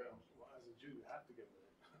 You grow. Why as a Jew have to get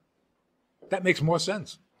better? That makes more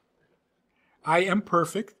sense. I am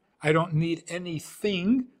perfect. I don't need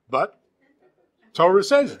anything, but Torah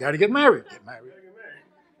says you got to get married. Get married. You gotta get married,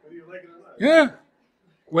 whether you like it or not. Yeah.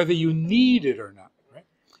 Whether you need it or not, right?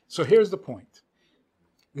 So here's the point.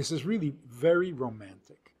 This is really very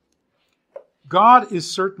romantic. God is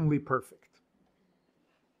certainly perfect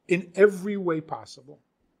in every way possible.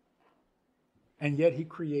 And yet he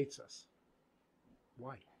creates us.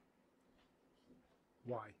 Why?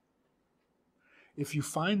 Why? If you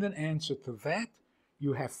find an answer to that,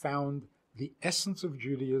 you have found the essence of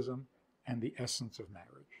Judaism and the essence of marriage.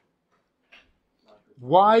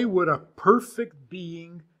 Why would a perfect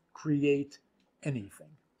being create anything?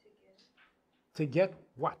 To get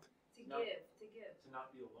what? To give. To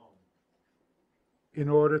not be alone. In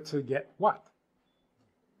order to get what?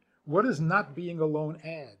 What does not being alone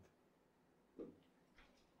add?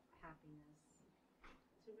 Happiness.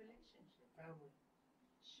 To relationship. Family.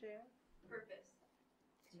 Share. Purpose.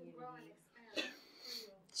 To grow and expand.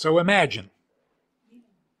 So imagine.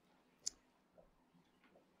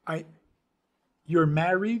 You're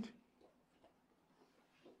married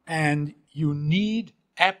and you need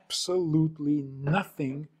absolutely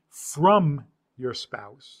nothing from your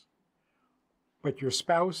spouse, but your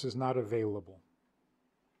spouse is not available.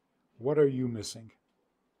 What are you missing?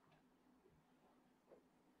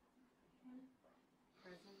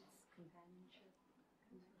 Presence, companionship,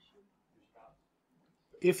 connection.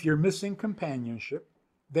 If you're missing companionship,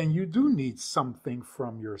 then you do need something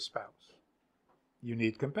from your spouse. You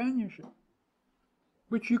need companionship,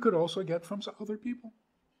 which you could also get from some other people.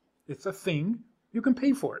 It's a thing. You can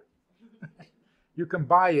pay for it. You can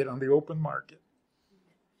buy it on the open market.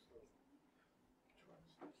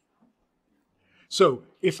 So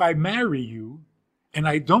if I marry you and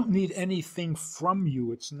I don't need anything from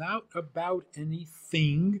you, it's not about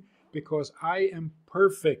anything because I am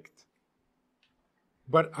perfect.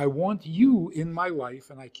 But I want you in my life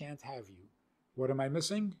and I can't have you. What am I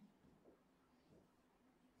missing?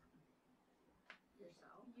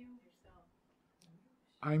 Yourself.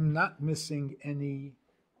 I'm not missing anything.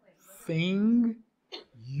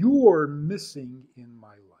 You're missing in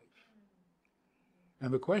my life.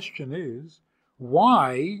 And the question is,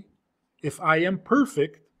 why, if I am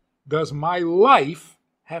perfect, does my life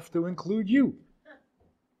have to include you?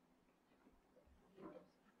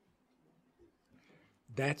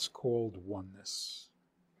 That's called oneness.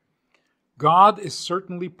 God is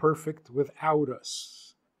certainly perfect without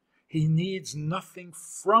us. He needs nothing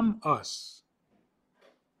from us.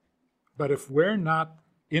 But if we're not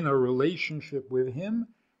in a relationship with Him,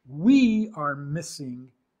 we are missing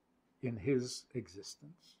in His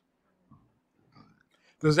existence.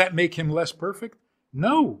 Does that make Him less perfect?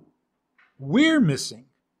 No. We're missing.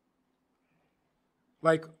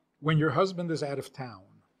 Like when your husband is out of town,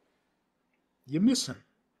 you miss him.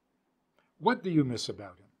 What do you miss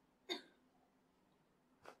about him?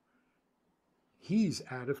 He's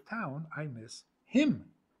out of town. I miss him.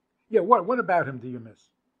 Yeah, what about him do you miss?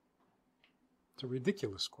 It's a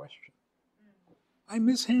ridiculous question. I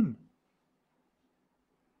miss him.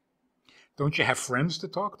 Don't you have friends to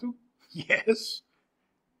talk to? Yes.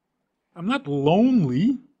 I'm not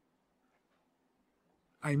lonely.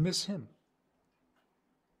 I miss him.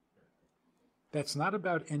 That's not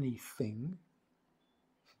about anything.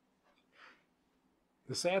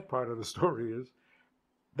 The sad part of the story is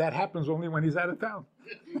that happens only when he's out of town.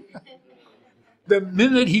 The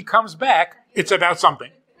minute he comes back, it's about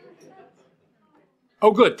something.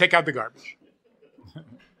 Oh, good, take out the garbage.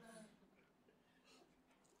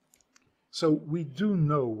 So we do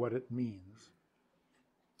know what it means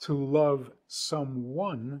to love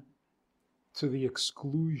someone to the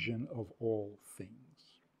exclusion of all things.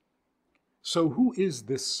 So who is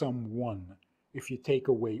this someone if you take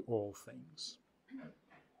away all things?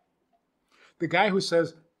 The guy who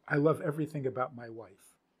says, I love everything about my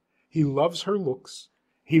wife. He loves her looks.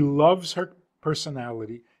 He loves her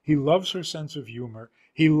personality. He loves her sense of humor.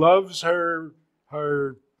 He loves her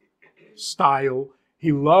style.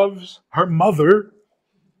 He loves her mother.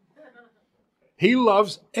 He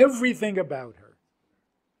loves everything about her.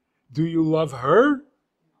 Do you love her?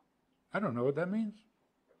 I don't know what that means.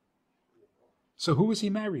 So who is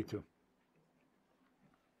he married to?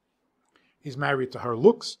 He's married to her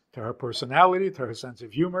looks, to her personality, to her sense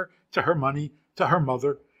of humor, to her money, to her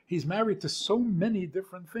mother. He's married to so many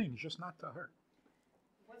different things, just not to her.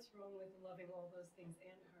 What's wrong with loving all those things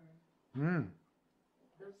and her?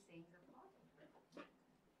 Those things are positive.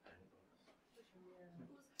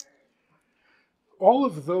 All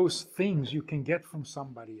of those things you can get from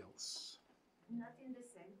somebody else. Not in the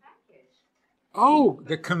same package. Oh,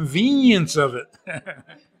 the convenience of it.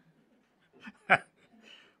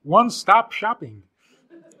 One-stop shopping.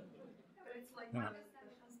 No.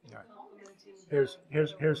 Here's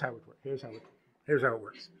how it works. Here's how it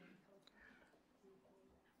works.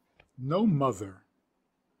 No mother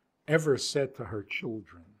ever said to her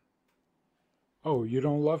children, "Oh, you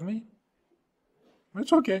don't love me?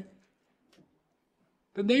 It's okay.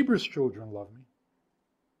 The neighbor's children love me.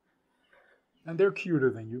 And they're cuter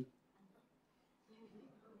than you."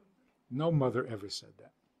 No mother ever said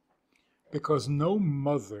that. Because no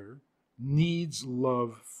mother needs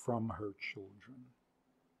love from her children.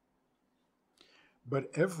 But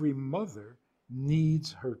every mother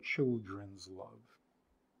needs her children's love.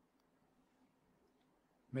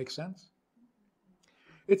 Make sense?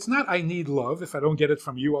 It's not I need love. If I don't get it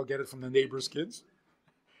from you, I'll get it from the neighbor's kids.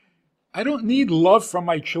 I don't need love from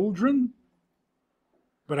my children,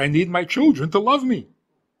 but I need my children to love me.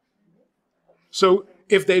 So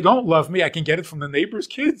if they don't love me, I can get it from the neighbor's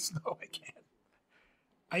kids? No, I can't.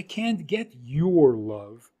 I can't get your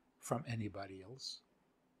love from anybody else.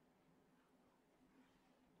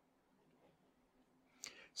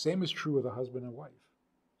 Same is true with a husband and wife.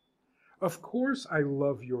 Of course I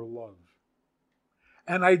love your love.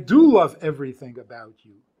 And I do love everything about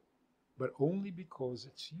you, but only because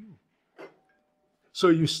it's you. So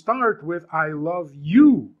you start with, I love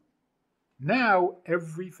you. Now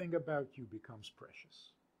everything about you becomes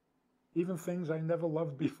precious. Even things I never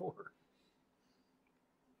loved before.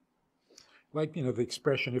 Like, the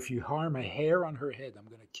expression, if you harm a hair on her head, I'm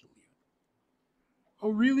going to kill you. Oh,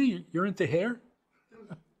 really? You're into hair?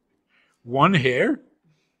 One hair?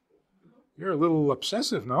 You're a little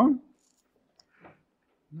obsessive, no?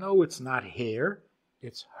 No, it's not hair.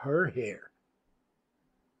 It's her hair.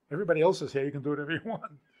 Everybody else's hair, you can do whatever you want.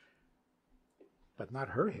 But not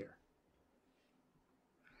her hair.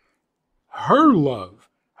 Her love,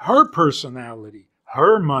 her personality,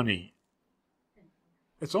 her money.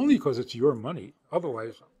 It's only because it's your money.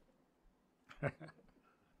 Otherwise,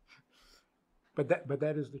 but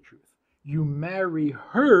that is the truth. You marry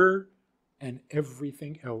her, and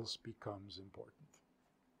everything else becomes important.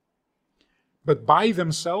 But by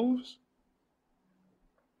themselves,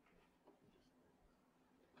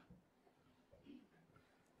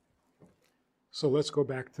 so let's go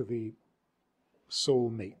back to the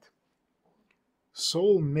soulmate.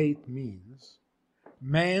 Soulmate means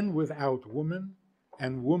man without woman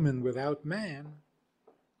and woman without man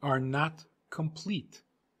are not complete,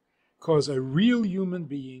 because a real human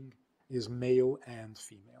being is male and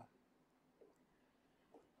female.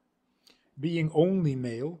 Being only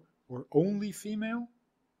male or only female,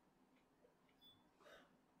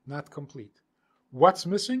 not complete. What's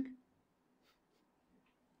missing?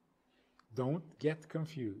 Don't get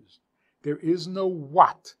confused. There is no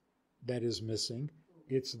what that is missing,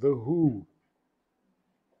 it's the who.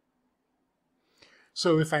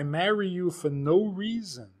 So if I marry you for no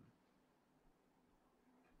reason,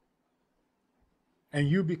 and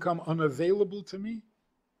you become unavailable to me,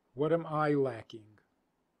 what am I lacking?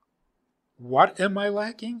 What am I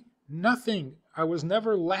lacking? Nothing. I was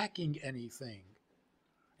never lacking anything,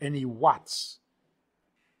 any whats.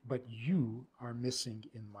 But you are missing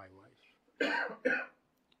in my life.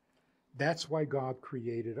 That's why God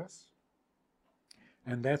created us.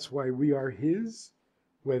 And that's why we are His,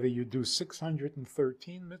 whether you do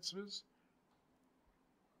 613 mitzvahs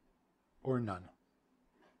or none.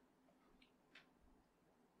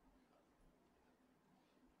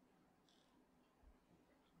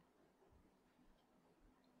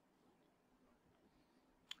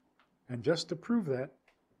 And just to prove that,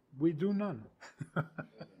 we do none.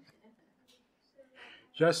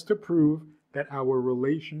 Just to prove that our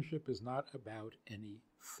relationship is not about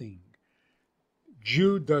anything.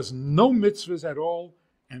 Jew does no mitzvahs at all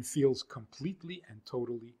and feels completely and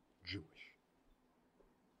totally Jewish.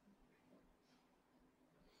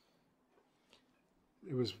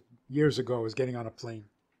 It was years ago, I was getting on a plane.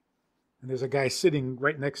 And there's a guy sitting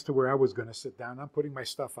right next to where I was going to sit down. I'm putting my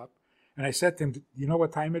stuff up. And I said to him, you know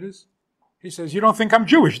what time it is? He says, you don't think I'm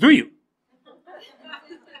Jewish, do you?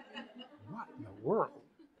 What in the world?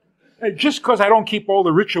 Hey, just because I don't keep all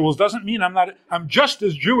the rituals doesn't mean I'm just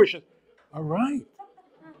as Jewish as... All right.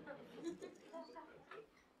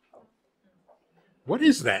 What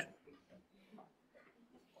is that?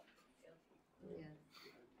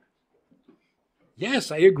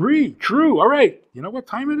 Yes, I agree. True. All right. You know what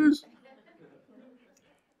time it is?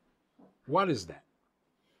 What is that?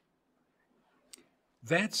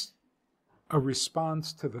 That's a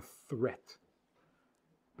response to the threat.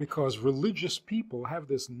 Because religious people have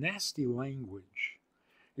this nasty language.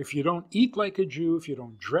 If you don't eat like a Jew, if you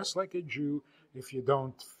don't dress like a Jew, if you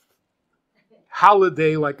don't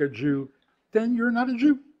holiday like a Jew, then you're not a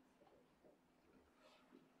Jew.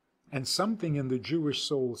 And something in the Jewish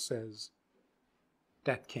soul says,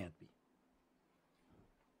 that can't be.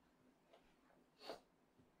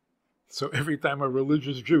 So every time a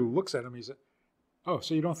religious Jew looks at him, he says, oh,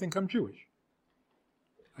 so you don't think I'm Jewish?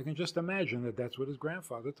 I can just imagine that that's what his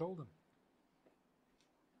grandfather told him.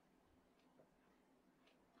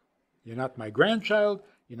 You're not my grandchild,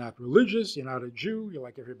 you're not religious, you're not a Jew, you're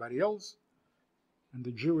like everybody else. And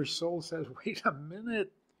the Jewish soul says, wait a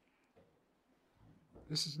minute.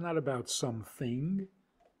 This is not about something.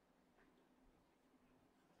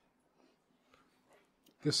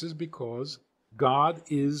 This is because God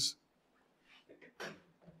is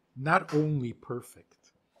not only perfect,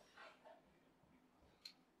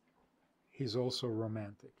 He's also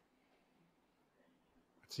romantic.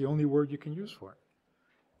 It's the only word you can use for it.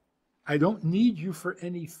 I don't need you for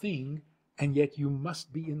anything, and yet you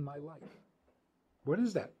must be in my life. What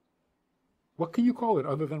is that? What can you call it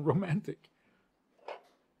other than romantic?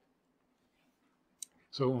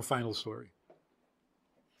 So, a final story.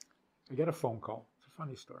 I get a phone call. It's a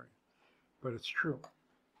funny story, but it's true.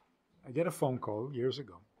 I get a phone call years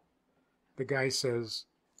ago. The guy says,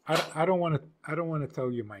 I don't want to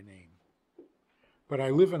tell you my name, but I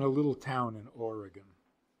live in a little town in Oregon.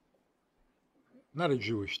 Not a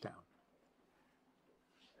Jewish town.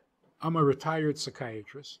 I'm a retired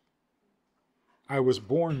psychiatrist. I was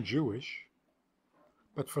born Jewish,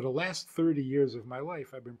 but for the last 30 years of my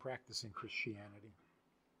life, I've been practicing Christianity.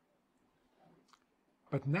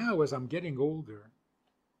 But now, as I'm getting older,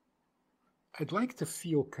 I'd like to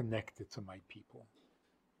feel connected to my people.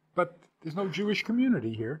 But there's no Jewish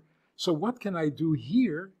community here. So what can I do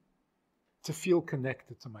here to feel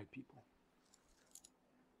connected to my people?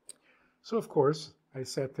 So, of course, I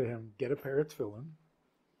said to him, get a pair of tefillin,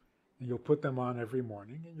 and you'll put them on every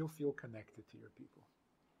morning, and you'll feel connected to your people.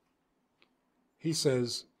 He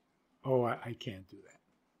says, oh, I can't do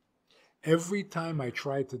that. Every time I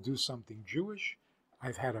try to do something Jewish,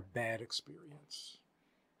 I've had a bad experience.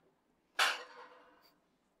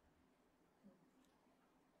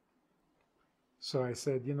 So I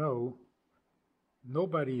said,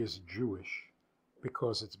 nobody is Jewish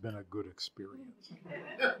because it's been a good experience.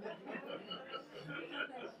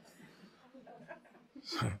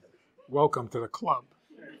 Welcome to the club.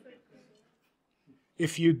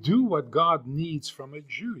 If you do what God needs from a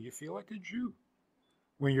Jew, you feel like a Jew.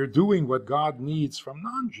 When you're doing what God needs from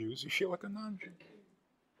non-Jews, you feel like a non-Jew.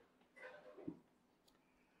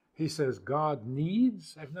 He says, God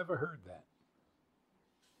needs? I've never heard that.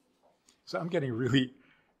 So I'm getting really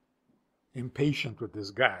impatient with this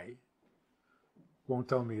guy. Won't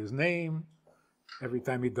tell me his name. Every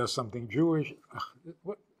time he does something Jewish,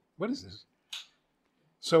 what is this?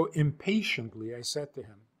 So impatiently I said to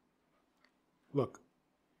him, look,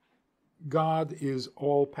 God is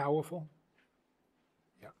all-powerful.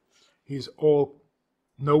 Yeah. He's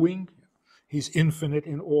all-knowing. He's infinite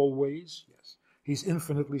in all ways. Yes. He's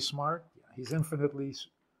infinitely smart. Yeah. He's infinitely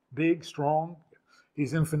big, strong. Yeah.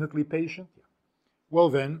 He's infinitely patient. Yeah. Well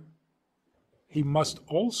then, he must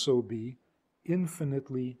also be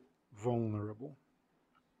infinitely vulnerable.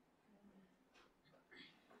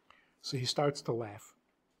 So he starts to laugh.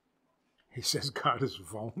 He says, God is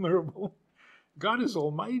vulnerable? God is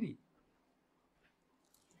almighty.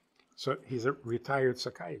 So he's a retired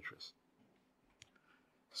psychiatrist.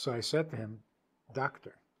 So I said to him,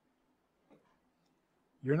 Doctor,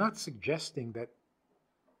 you're not suggesting that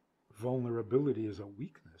vulnerability is a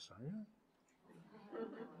weakness, are you?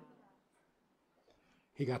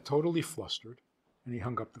 He got totally flustered and he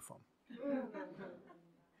hung up the phone.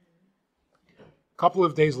 A couple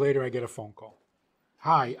of days later, I get a phone call.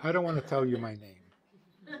 Hi, I don't want to tell you my name.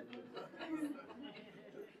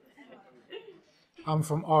 I'm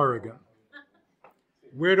from Oregon.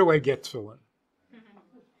 Where do I get tefillin?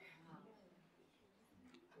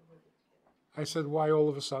 I said, why all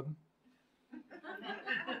of a sudden?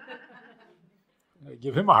 I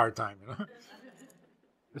give him a hard time,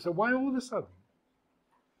 I said, why all of a sudden?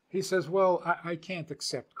 He says, well, I can't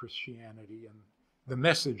accept Christianity and the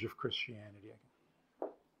message of Christianity.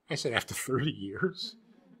 I said, after 30 years?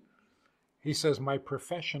 He says, my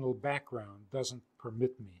professional background doesn't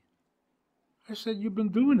permit me. I said, you've been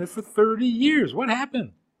doing it for 30 years. What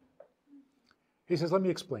happened? He says, let me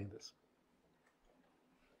explain this.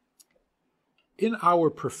 In our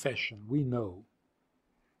profession, we know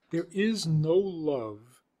there is no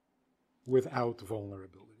love without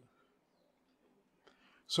vulnerability.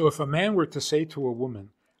 So if a man were to say to a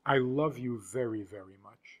woman, I love you very, very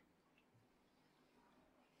much,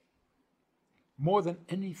 more than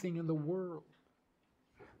anything in the world.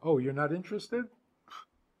 Oh, you're not interested?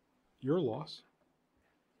 Your loss.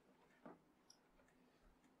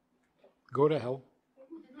 Go to hell.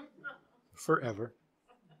 Forever.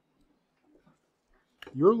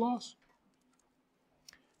 Your loss.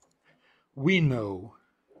 We know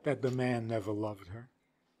that the man never loved her.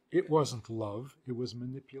 It wasn't love, it was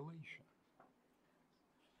manipulation.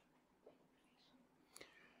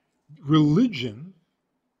 Religion,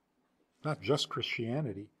 not just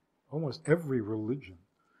Christianity, almost every religion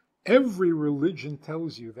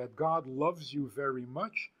tells you that God loves you very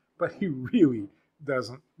much, but he really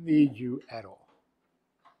doesn't need you at all.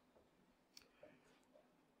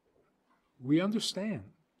 We understand,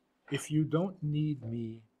 if you don't need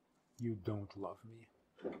me, you don't love me.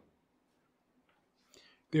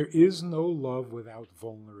 There is no love without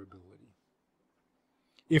vulnerability.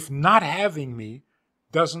 If not having me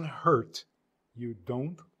doesn't hurt, you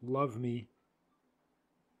don't love me.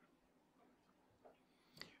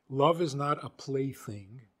 Love is not a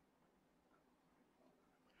plaything.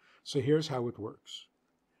 So here's how it works.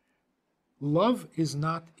 Love is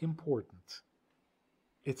not important.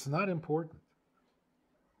 It's not important.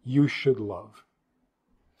 You should love.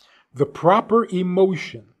 The proper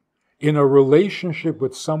emotion in a relationship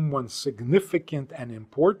with someone significant and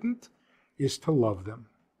important is to love them.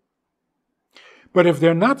 But if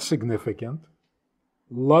they're not significant,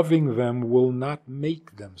 loving them will not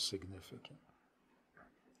make them significant.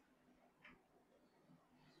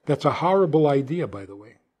 That's a horrible idea, by the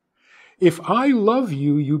way. If I love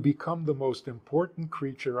you, you become the most important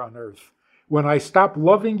creature on earth. When I stop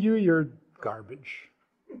loving you, you're garbage.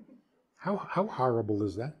 How horrible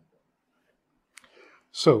is that?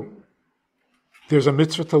 So, there's a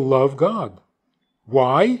mitzvah to love God.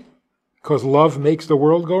 Why? Because love makes the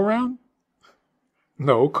world go round?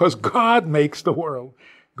 No, because God makes the world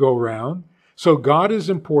go round. So God is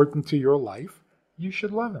important to your life. You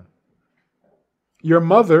should love him. Your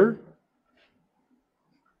mother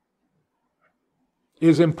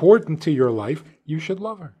is important to your life, you should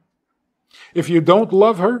love her. If you don't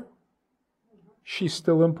love her, she's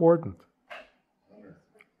still important.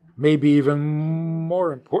 Maybe even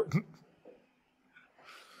more important.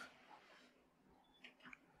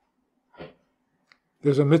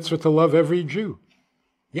 There's a mitzvah to love every Jew.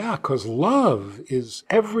 Yeah, because love is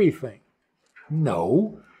everything.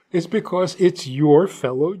 No, it's because it's your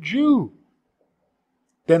fellow Jew.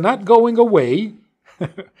 They're not going away,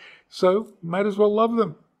 so might as well love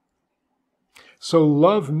them. So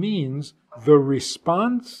love means the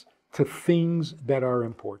response to things that are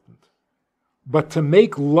important. But to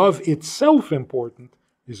make love itself important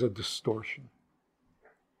is a distortion.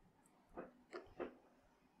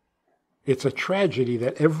 It's a tragedy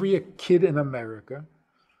that every kid in America,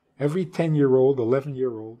 every 10-year-old,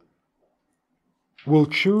 11-year-old, will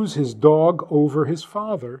choose his dog over his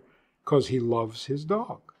father because he loves his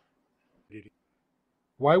dog.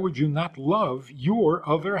 Why would you not love your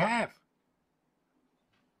other half?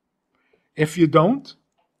 If you don't,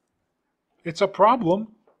 it's a problem,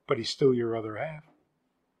 but he's still your other half.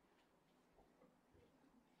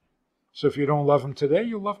 So if you don't love him today,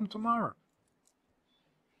 you'll love him tomorrow.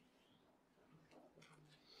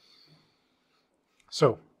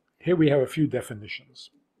 So, here we have a few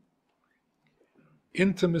definitions.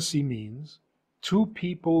 Intimacy means two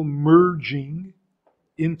people merging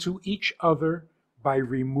into each other by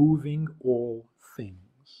removing all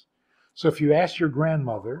things. So if you ask your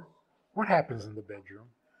grandmother, what happens in the bedroom?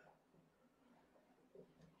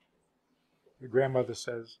 Your grandmother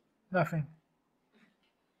says, nothing.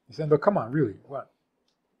 You say, no, come on, really, what?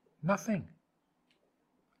 Nothing.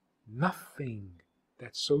 Nothing.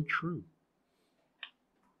 That's so true.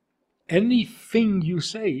 Anything you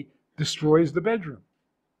say destroys the bedroom.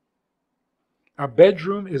 A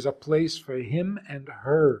bedroom is a place for him and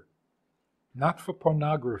her, not for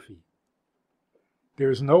pornography.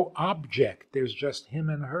 There's no object, there's just him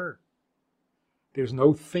and her. There's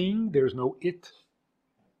no thing, there's no it.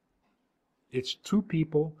 It's two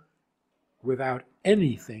people without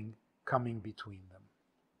anything coming between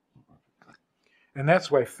them. And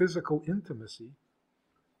that's why physical intimacy,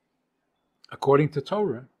 according to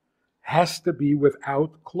Torah, has to be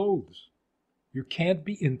without clothes. You can't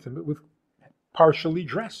be intimate with partially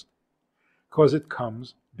dressed because it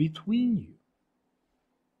comes between you.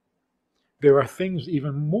 There are things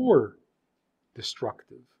even more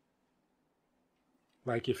destructive,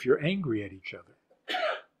 like if you're angry at each other.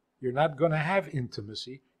 You're not going to have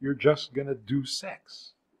intimacy, you're just going to do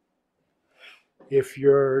sex. If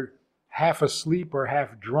you're half asleep or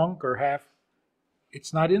half drunk or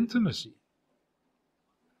it's not intimacy.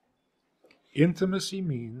 Intimacy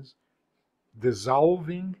means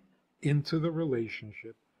dissolving into the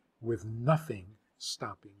relationship with nothing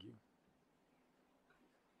stopping you.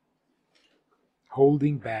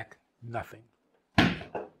 Holding back nothing.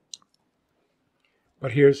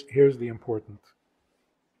 But here's the important.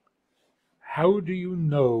 How do you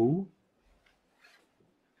know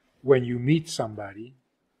when you meet somebody,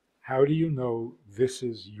 how do you know this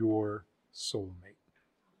is your soulmate?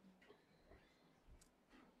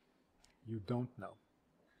 You don't know.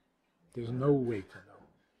 There's no way to know.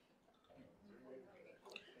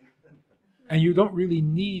 And you don't really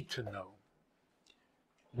need to know.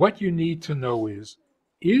 What you need to know is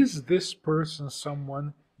this person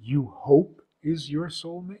someone you hope is your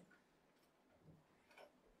soulmate?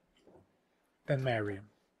 Then marry him.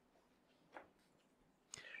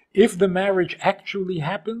 If the marriage actually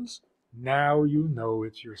happens, now you know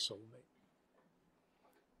it's your soulmate.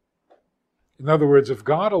 In other words, if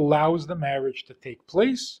God allows the marriage to take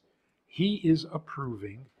place, He is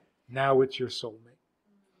approving, now it's your soulmate.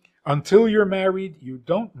 Until you're married, you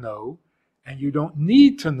don't know, and you don't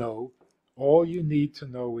need to know. All you need to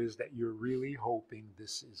know is that you're really hoping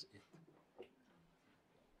this is it.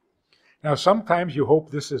 Now, sometimes you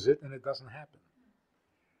hope this is it and it doesn't happen.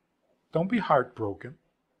 Don't be heartbroken.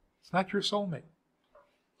 It's not your soulmate.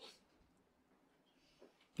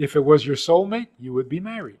 If it was your soulmate, you would be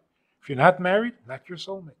married. If you're not married, not your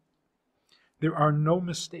soulmate. There are no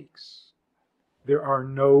mistakes. There are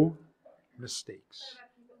no mistakes. What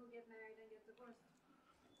about people who get married and get divorced?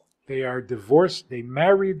 They are divorced. They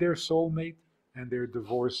married their soulmate and they're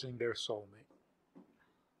divorcing their soulmate.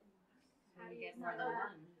 How do you Get know more than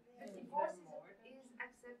that? one. The divorce is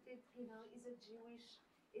accepted, is a Jewish,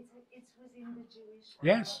 it's within the Jewish.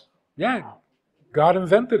 Yes. Yeah. God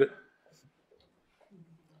invented it.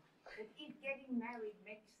 But if getting married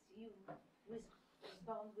makes you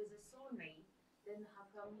bound with a soulmate, then how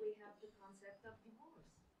come we have the concept of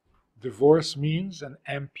divorce? Divorce means an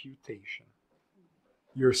amputation.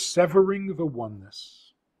 You're severing the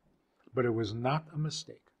oneness. But it was not a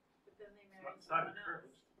mistake. It's not encouraged.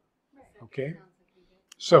 Okay?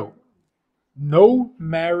 So, no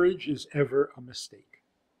marriage is ever a mistake.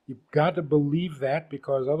 You've got to believe that,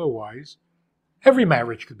 because otherwise, every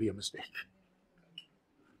marriage could be a mistake.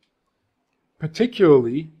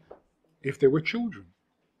 Particularly if there were children.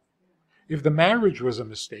 If the marriage was a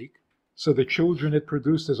mistake, so the children it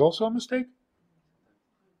produced is also a mistake?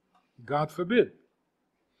 God forbid.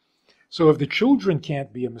 So if the children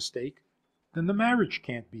can't be a mistake, then the marriage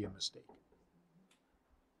can't be a mistake.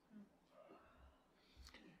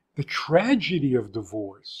 The tragedy of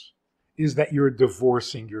divorce is that you're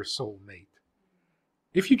divorcing your soulmate.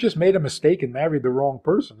 If you just made a mistake and married the wrong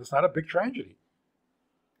person, it's not a big tragedy.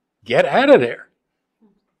 Get out of there.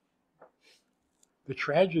 The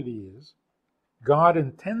tragedy is God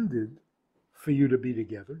intended for you to be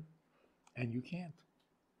together, and you can't.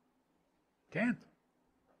 Can't.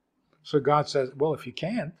 So God says, well, if you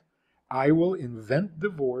can't, I will invent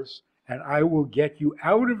divorce, and I will get you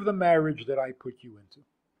out of the marriage that I put you into.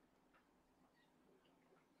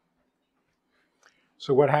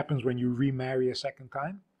 So what happens when you remarry a second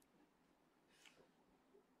time?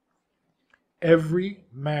 Every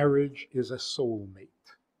marriage is a soulmate,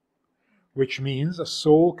 which means a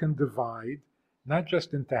soul can divide not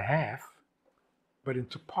just into half, but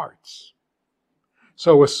into parts.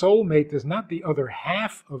 So a soulmate is not the other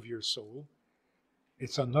half of your soul,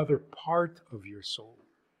 it's another part of your soul.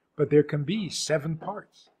 But there can be 7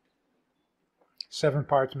 parts. 7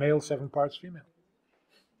 parts male, 7 parts female.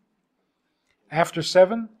 After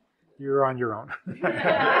 7, you're on your own.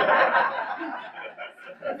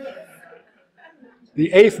 The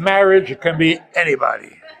 8th marriage, it can be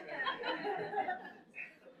anybody.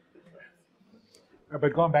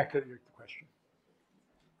 But going back to your question.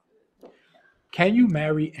 Can you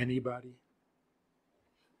marry anybody?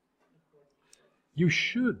 You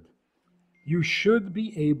should. You should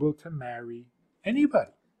be able to marry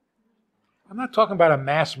anybody. I'm not talking about a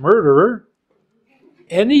mass murderer.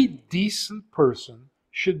 Any decent person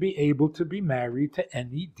should be able to be married to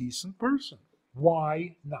any decent person.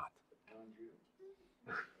 Why not?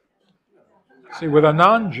 See, with a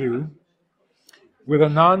non-Jew,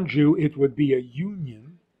 it would be a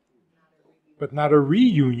union, but not a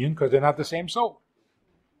reunion, because they're not the same soul.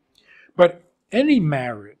 But any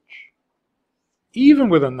marriage, even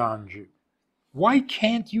with a non-Jew, why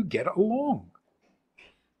can't you get along?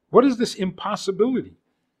 What is this impossibility?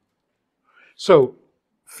 So,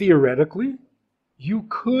 theoretically, you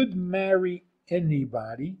could marry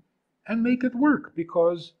anybody and make it work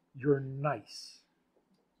because you're nice,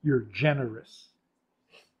 you're generous,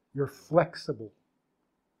 you're flexible.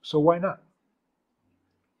 So why not?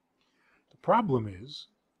 The problem is,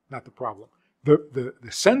 not the problem, the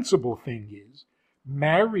sensible thing is,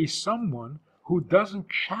 marry someone who doesn't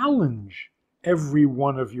challenge every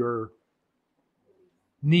one of your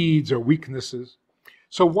needs or weaknesses.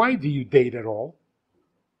 So why do you date at all?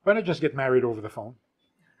 Why not just get married over the phone?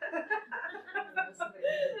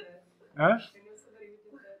 Huh?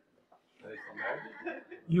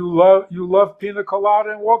 You love pina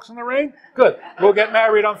colada and walks in the rain? Good. We'll get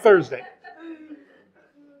married on Thursday.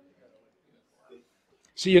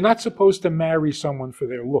 See, you're not supposed to marry someone for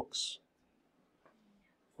their looks.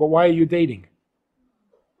 But why are you dating?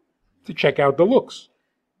 To check out the looks.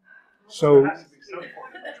 So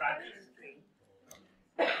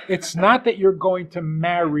it's not that you're going to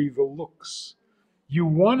marry the looks. You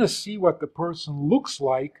want to see what the person looks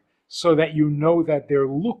like so that you know that their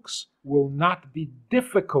looks will not be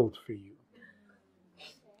difficult for you.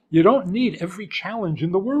 You don't need every challenge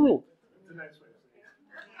in the world.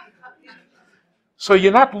 So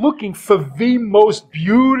you're not looking for the most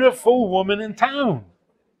beautiful woman in town.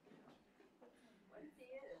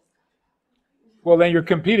 Well, then you're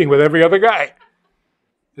competing with every other guy.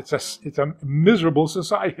 It's a miserable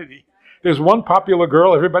society. There's one popular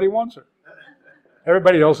girl, everybody wants her.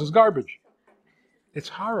 Everybody else is garbage. It's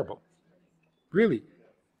horrible. Really.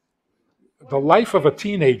 The life of a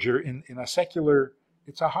teenager in a secular,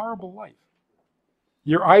 it's a horrible life.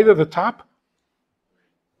 You're either the top.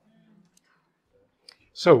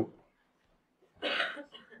 So,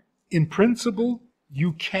 in principle,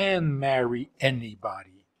 you can marry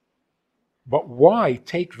anybody. But why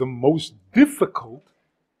take the most difficult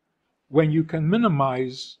when you can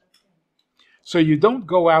minimize? So you don't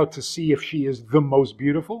go out to see if she is the most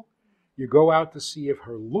beautiful. You go out to see if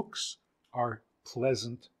her looks are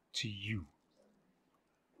pleasant to you.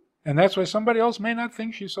 And that's why somebody else may not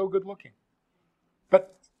think she's so good looking.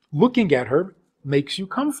 But looking at her makes you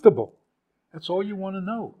comfortable. That's all you want to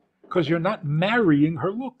know. Because you're not marrying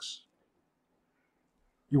her looks.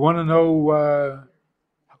 You want to know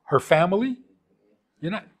Her family?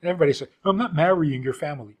 You're not, everybody says, I'm not marrying your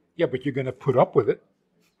family. Yeah, but you're going to put up with it.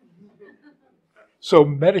 So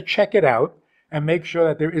better check it out and make sure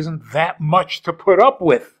that there isn't that much to put up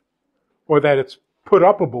with, or that it's put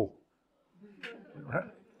upable. Right?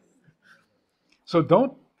 So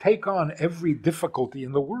don't take on every difficulty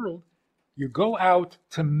in the world. You go out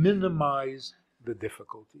to minimize the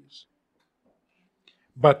difficulties.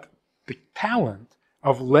 But the talent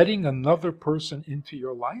of letting another person into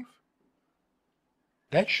your life,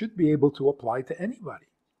 that should be able to apply to anybody.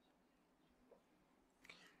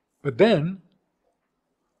 But then,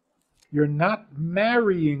 you're not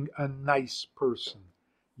marrying a nice person.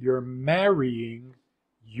 You're marrying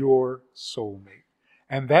your soulmate.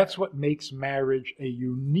 And that's what makes marriage a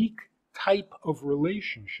unique type of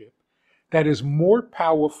relationship that is more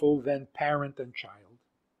powerful than parent and child.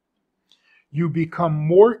 You become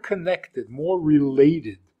more connected, more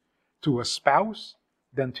related to a spouse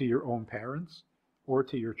than to your own parents or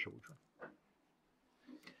to your children.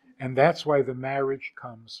 And that's why the marriage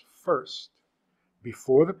comes first,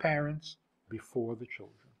 before the parents, before the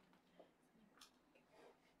children.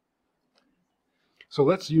 So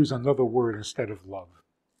let's use another word instead of love.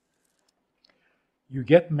 You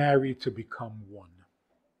get married to become one.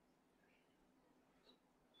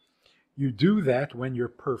 You do that when you're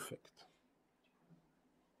perfect,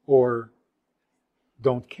 or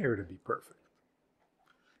don't care to be perfect.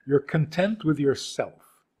 You're content with yourself.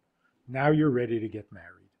 Now you're ready to get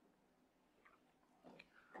married.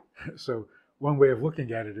 So one way of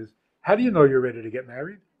looking at it is, how do you know you're ready to get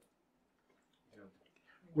married?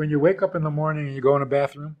 When you wake up in the morning and you go in the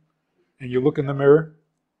bathroom and you look in the mirror.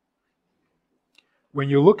 When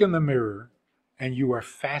you look in the mirror and you are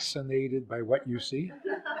fascinated by what you see,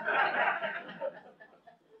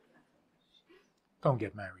 don't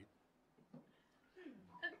get married.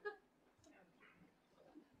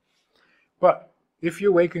 But if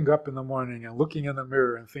you're waking up in the morning and looking in the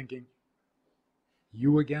mirror and thinking,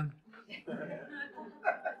 you again?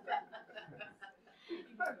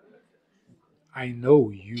 I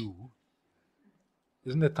know you.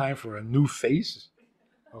 Isn't it time for a new face?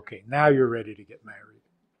 Okay, now you're ready to get married.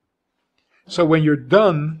 So when you're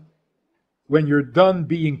done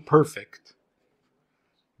being perfect,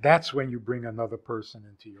 that's when you bring another person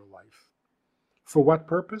into your life. For what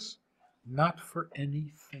purpose? Not for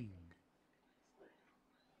anything.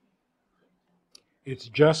 It's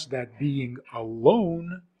just that being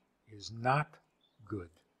alone is not good.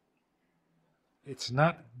 It's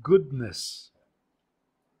not goodness.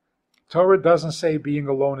 Torah doesn't say being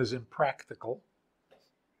alone is impractical,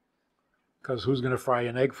 because who's going to fry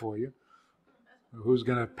an egg for you? Who's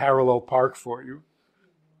going to parallel park for you?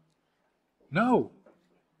 No.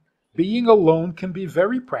 Being alone can be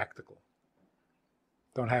very practical.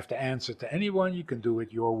 Don't have to answer to anyone. You can do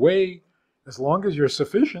it your way. As long as you're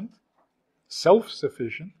sufficient,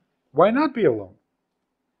 self-sufficient, why not be alone?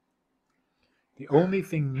 The only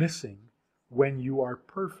thing missing when you are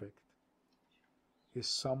perfect is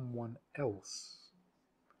someone else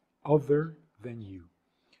other than you.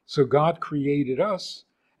 So God created us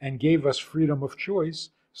and gave us freedom of choice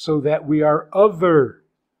so that we are other,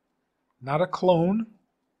 not a clone.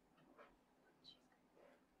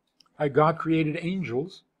 God created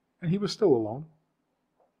angels and he was still alone,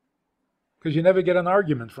 because you never get an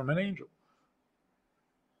argument from an angel.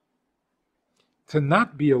 To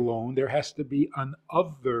not be alone, there has to be an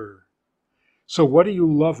other. So what do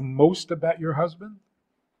you love most about your husband?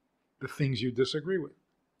 The things you disagree with.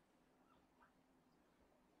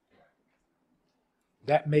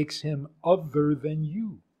 That makes him other than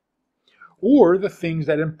you. Or the things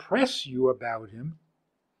that impress you about him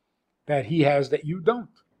that he has that you don't.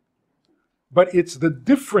 But it's the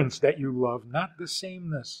difference that you love, not the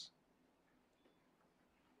sameness.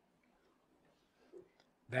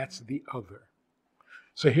 That's the other.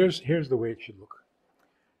 So here's the way it should look.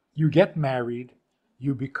 You get married,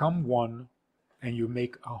 you become one, and you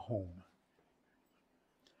make a home.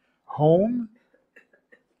 Home,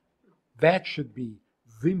 that should be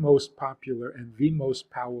the most popular and the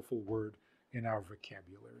most powerful word in our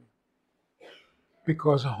vocabulary.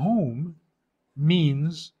 Because home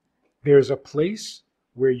means there's a place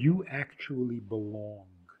where you actually belong.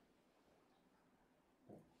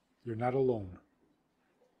 You're not alone.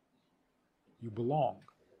 You belong.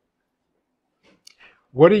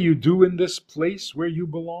 What do you do in this place where you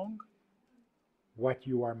belong? What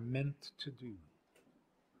you are meant to do.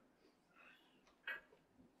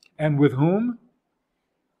 And with whom?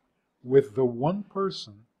 With the one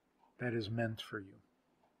person that is meant for you.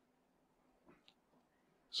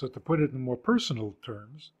 So to put it in more personal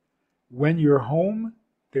terms, when you're home,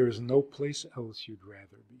 there is no place else you'd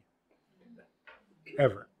rather be.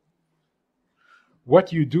 Ever.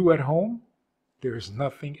 What you do at home, there is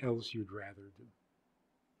nothing else you'd rather do.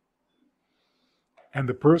 And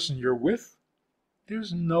the person you're with,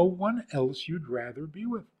 there's no one else you'd rather be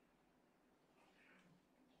with.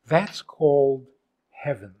 That's called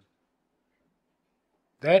heaven.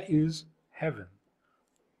 That is heaven.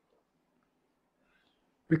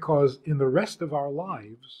 Because in the rest of our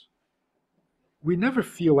lives, we never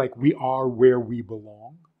feel like we are where we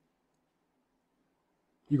belong.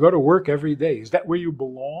 You go to work every day. Is that where you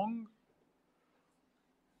belong?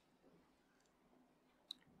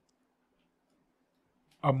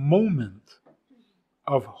 A moment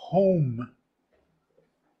of home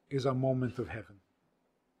is a moment of heaven.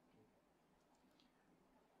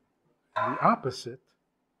 And the opposite,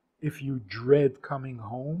 if you dread coming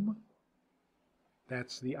home,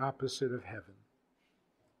 that's the opposite of heaven.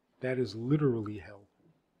 That is literally hell.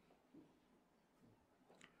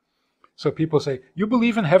 So people say, you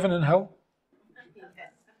believe in heaven and hell? I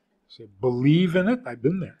say, believe in it? I've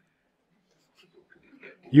been there.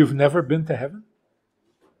 You've never been to heaven?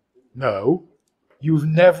 No. You've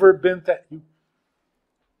never been to...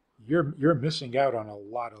 You're missing out on a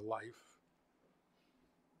lot of life.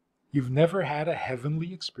 You've never had a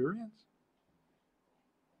heavenly experience?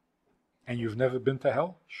 And you've never been to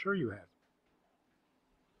hell? Sure you have.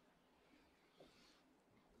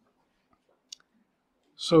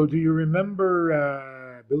 So do you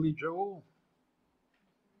remember Billy Joel?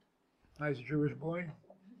 Nice Jewish boy.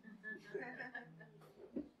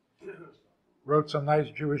 Wrote some nice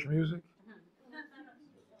Jewish music.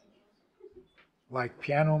 Like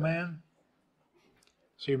Piano Man.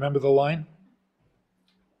 So you remember the line?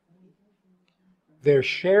 They're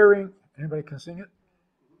sharing, anybody can sing it?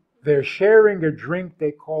 They're sharing a drink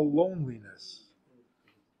they call loneliness.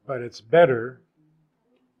 But it's better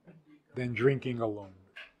than drinking alone.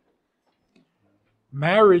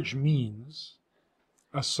 Marriage means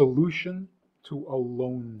a solution to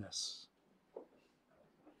aloneness.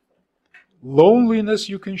 Loneliness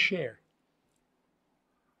you can share.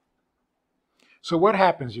 So what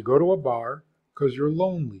happens? You go to a bar because you're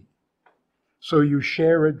lonely. So you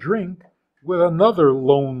share a drink with another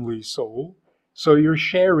lonely soul. So you're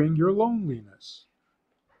sharing your loneliness.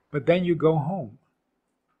 But then you go home.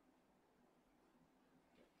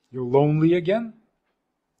 You're lonely again?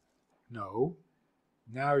 No.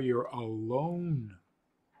 Now you're alone.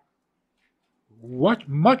 What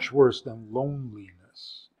much worse than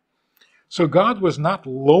loneliness. So God was not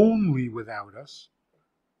lonely without us.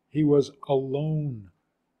 He was alone.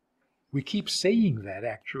 We keep saying that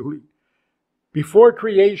actually. Before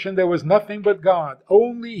creation there was nothing but God.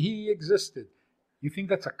 Only He existed. You think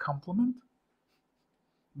that's a compliment?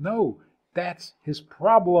 No, that's His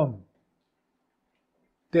problem.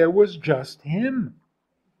 There was just Him.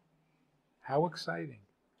 How exciting.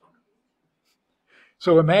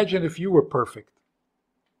 So imagine if you were perfect.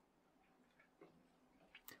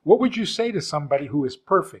 What would you say to somebody who is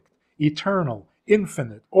perfect, eternal,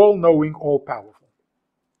 infinite, all-knowing, all-powerful?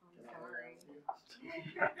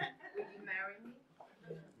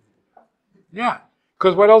 Yeah,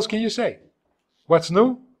 because what else can you say? What's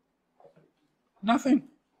new? Nothing.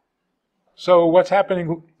 So what's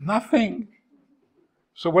happening? Nothing.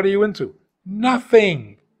 So what are you into?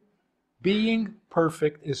 Nothing. Being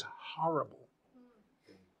perfect is horrible.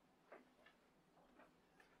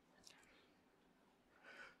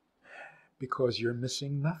 Because you're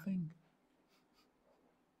missing nothing.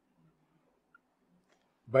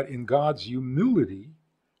 But in God's humility,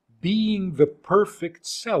 being the perfect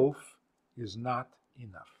self is not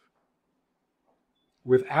enough.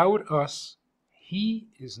 Without us, He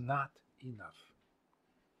is not enough.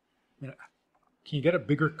 Can you get a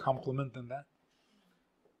bigger compliment than that?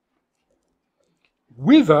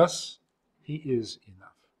 With us, He is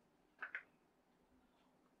enough.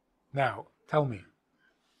 Now, tell me,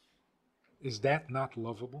 is that not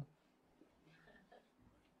lovable?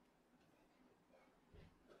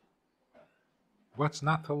 What's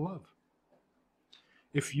not to love?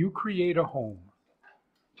 If you create a home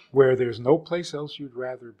where there's no place else you'd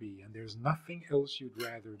rather be, and there's nothing else you'd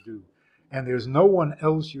rather do, and there's no one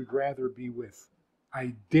else you'd rather be with,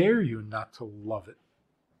 I dare you not to love it.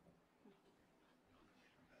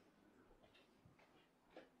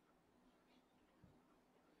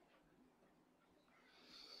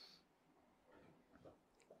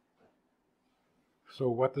 So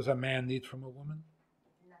what does a man need from a woman?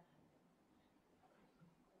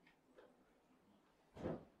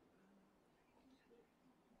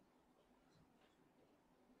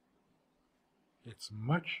 It's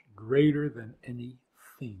much greater than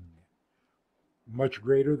anything. much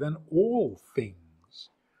greater than all things.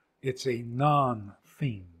 It's a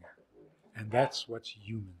non-thing, and that's what's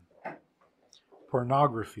human.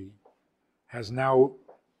 Pornography has now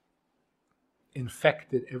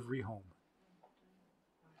infected every home.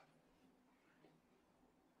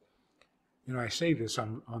 You know, I say this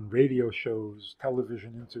on radio shows,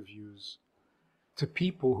 television interviews, to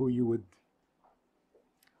people who you would,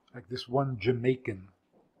 like this one Jamaican,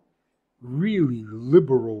 really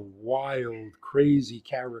liberal, wild, crazy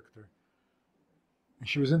character. And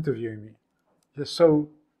she was interviewing me. Just so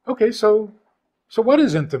what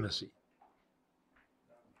is intimacy?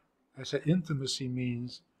 I said, intimacy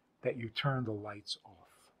means that you turn the lights off.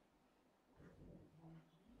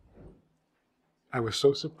 I was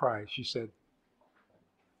so surprised. She said,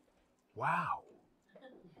 wow,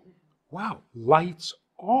 lights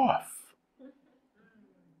off.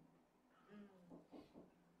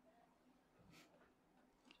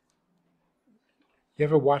 You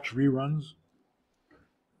ever watch reruns?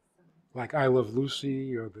 Like I Love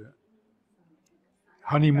Lucy or the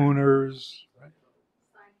Honeymooners, right?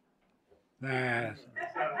 Nah.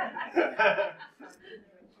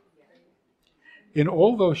 In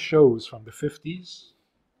all those shows from the 50s,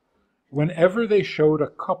 whenever they showed a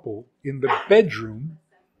couple in the bedroom,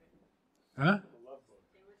 they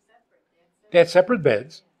had separate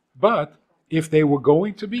beds, but if they were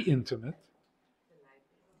going to be intimate,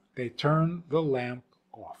 they turned the lamp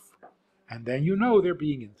off. And then you know they're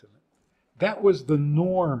being intimate. That was the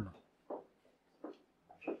norm.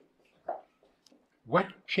 What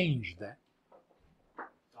changed that?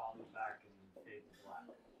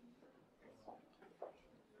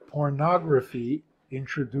 Pornography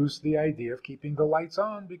introduced the idea of keeping the lights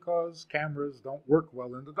on because cameras don't work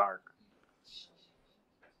well in the dark.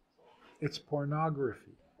 It's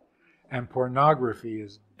pornography. And pornography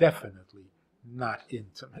is definitely not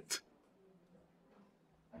intimate.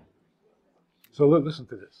 So listen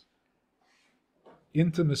to this.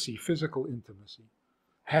 Intimacy, physical intimacy,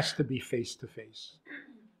 has to be face to face.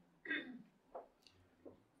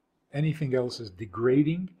 Anything else is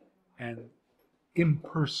degrading and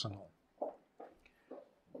impersonal.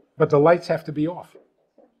 But the lights have to be off,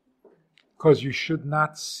 because you should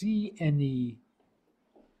not see anything.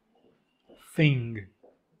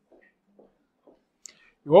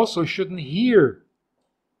 You also shouldn't hear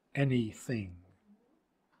anything.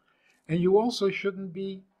 And you also shouldn't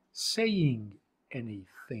be saying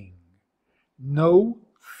anything. No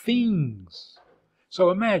things.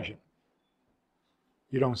 So imagine,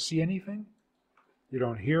 you don't see anything, you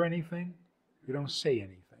don't hear anything, you don't say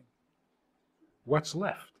anything. What's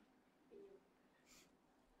left?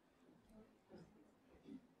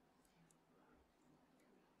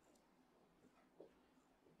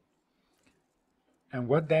 And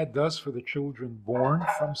what that does for the children born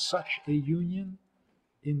from such a union,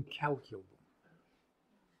 incalculable.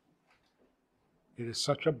 It is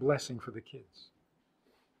such a blessing for the kids.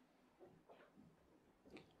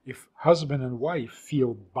 If husband and wife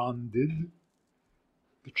feel bonded,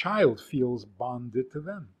 the child feels bonded to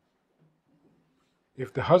them.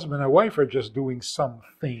 If the husband and wife are just doing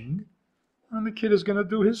something, then the kid is going to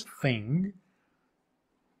do his thing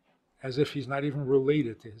as if he's not even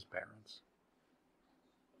related to his parents.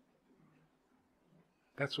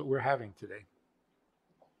 That's what we're having today.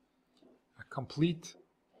 A complete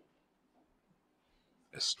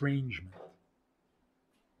estrangement.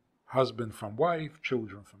 Husband from wife,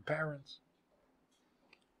 children from parents.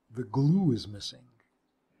 The glue is missing.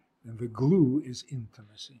 And the glue is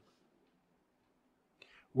intimacy.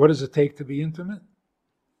 What does it take to be intimate?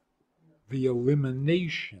 The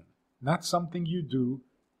elimination. Not something you do,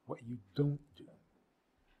 what you don't do.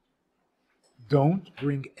 Don't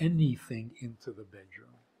bring anything into the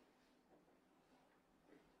bedroom.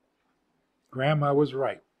 Grandma was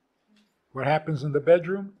right. What happens in the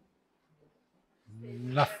bedroom?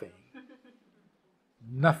 Nothing.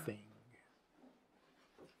 Nothing.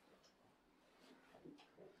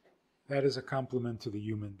 That is a compliment to the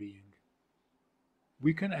human being.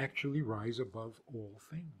 We can actually rise above all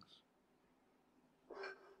things.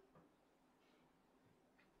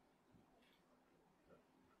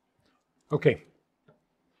 Okay.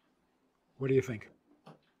 What do you think?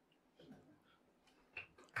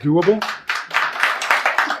 Doable?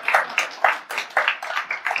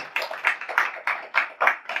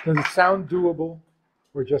 Does it sound doable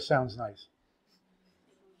or just sounds nice?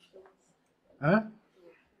 Huh?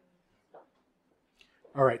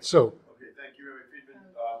 All right, so. Okay, thank you, Rabbi Friedman.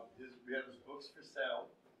 We have his books for sale,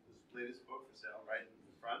 his latest book for sale, right in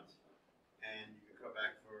the front. And you can come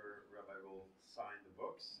back for, Rabbi will sign the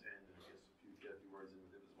books, and I guess if you get a few words in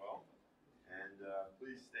with him as well. And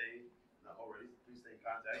please stay in the already, please stay in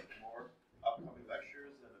contact for more upcoming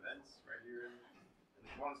lectures and events right here in the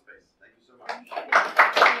Kiwanis space. Thank you so much.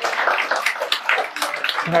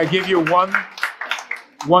 Can I give you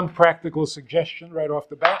one practical suggestion right off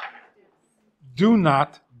the bat? Do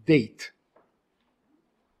not date.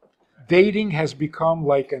 Dating has become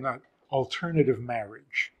like an alternative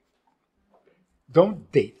marriage.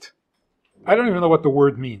 Don't date. I don't even know what the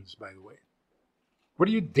word means, by the way. What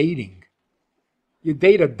are you dating? You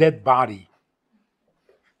date a dead body.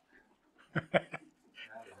 So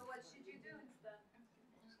what should you do instead?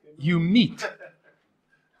 You meet.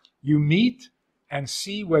 You meet and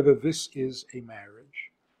see whether this is a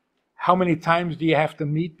marriage. How many times do you have to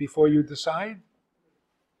meet before you decide?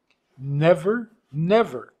 Never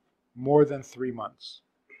more than 3 months.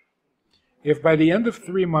 If by the end of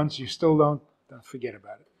 3 months you still don't, then forget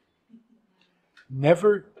about it.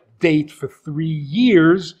 Never date for 3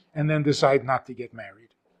 years and then decide not to get married.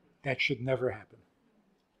 That should never happen.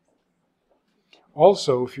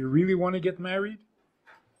 Also, if you really want to get married,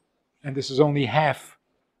 and this is only half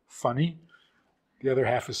funny, the other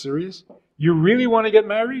half is serious, you really want to get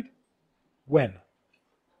married? When?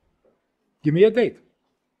 Give me a date.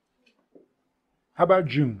 How about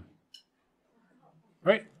June?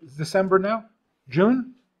 Right? It's December now?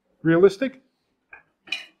 June? Realistic?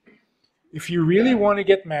 If you really want to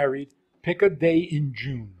get married, pick a day in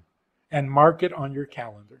June and mark it on your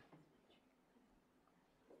calendar.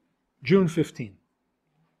 June 15.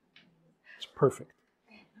 It's perfect.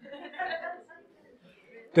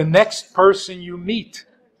 The next person you meet,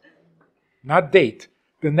 not date,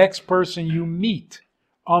 the next person you meet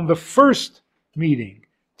on the first meeting,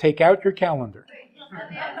 take out your calendar.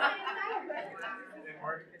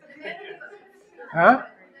 Huh?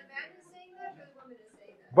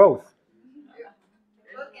 Both.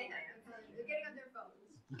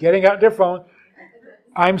 Getting out their phone.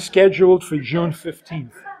 I'm scheduled for June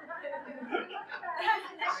 15th.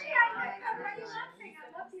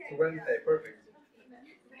 It's a Wednesday, perfect.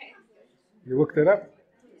 You looked it up?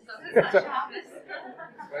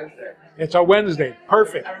 Wednesday. It's a Wednesday.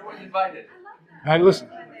 Perfect. Everyone's invited. Now listen.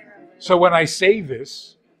 So when I say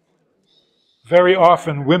this, very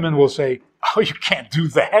often women will say, "Oh, you can't do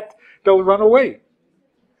that." They'll run away.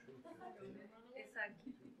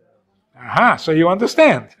 Aha, so you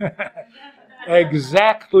understand.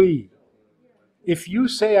 Exactly. If you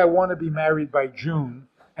say, "I want to be married by June,"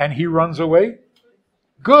 and he runs away,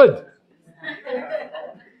 good.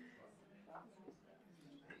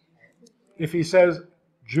 If he says,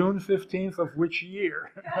 "June 15th of which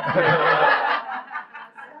year?"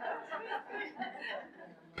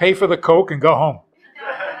 Pay for the Coke and go home.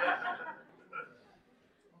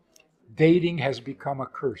 Dating has become a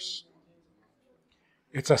curse.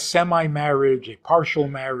 It's a semi-marriage, a partial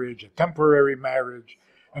marriage, a temporary marriage,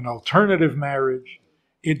 an alternative marriage.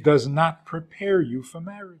 It does not prepare you for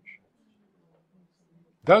marriage.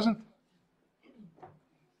 Doesn't.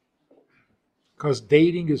 Because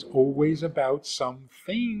dating is always about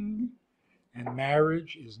something, and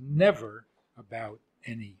marriage is never about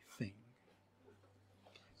anything.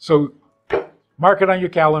 So mark it on your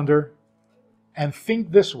calendar and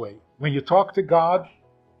think this way. When you talk to God,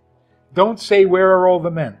 don't say, "Where are all the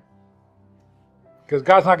men?" Because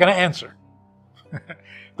God's not going to answer.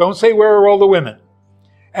 Don't say, "Where are all the women?"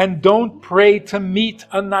 And don't pray to meet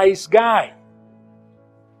a nice guy.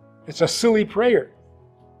 It's a silly prayer.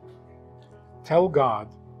 Tell God,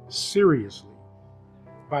 seriously,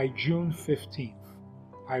 by June 15th,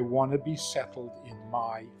 I want to be settled in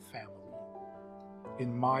my family,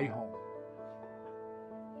 in my home.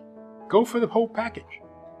 Go for the whole package.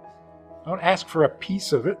 Don't ask for a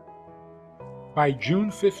piece of it. By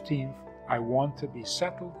June 15th, I want to be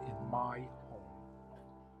settled in my home.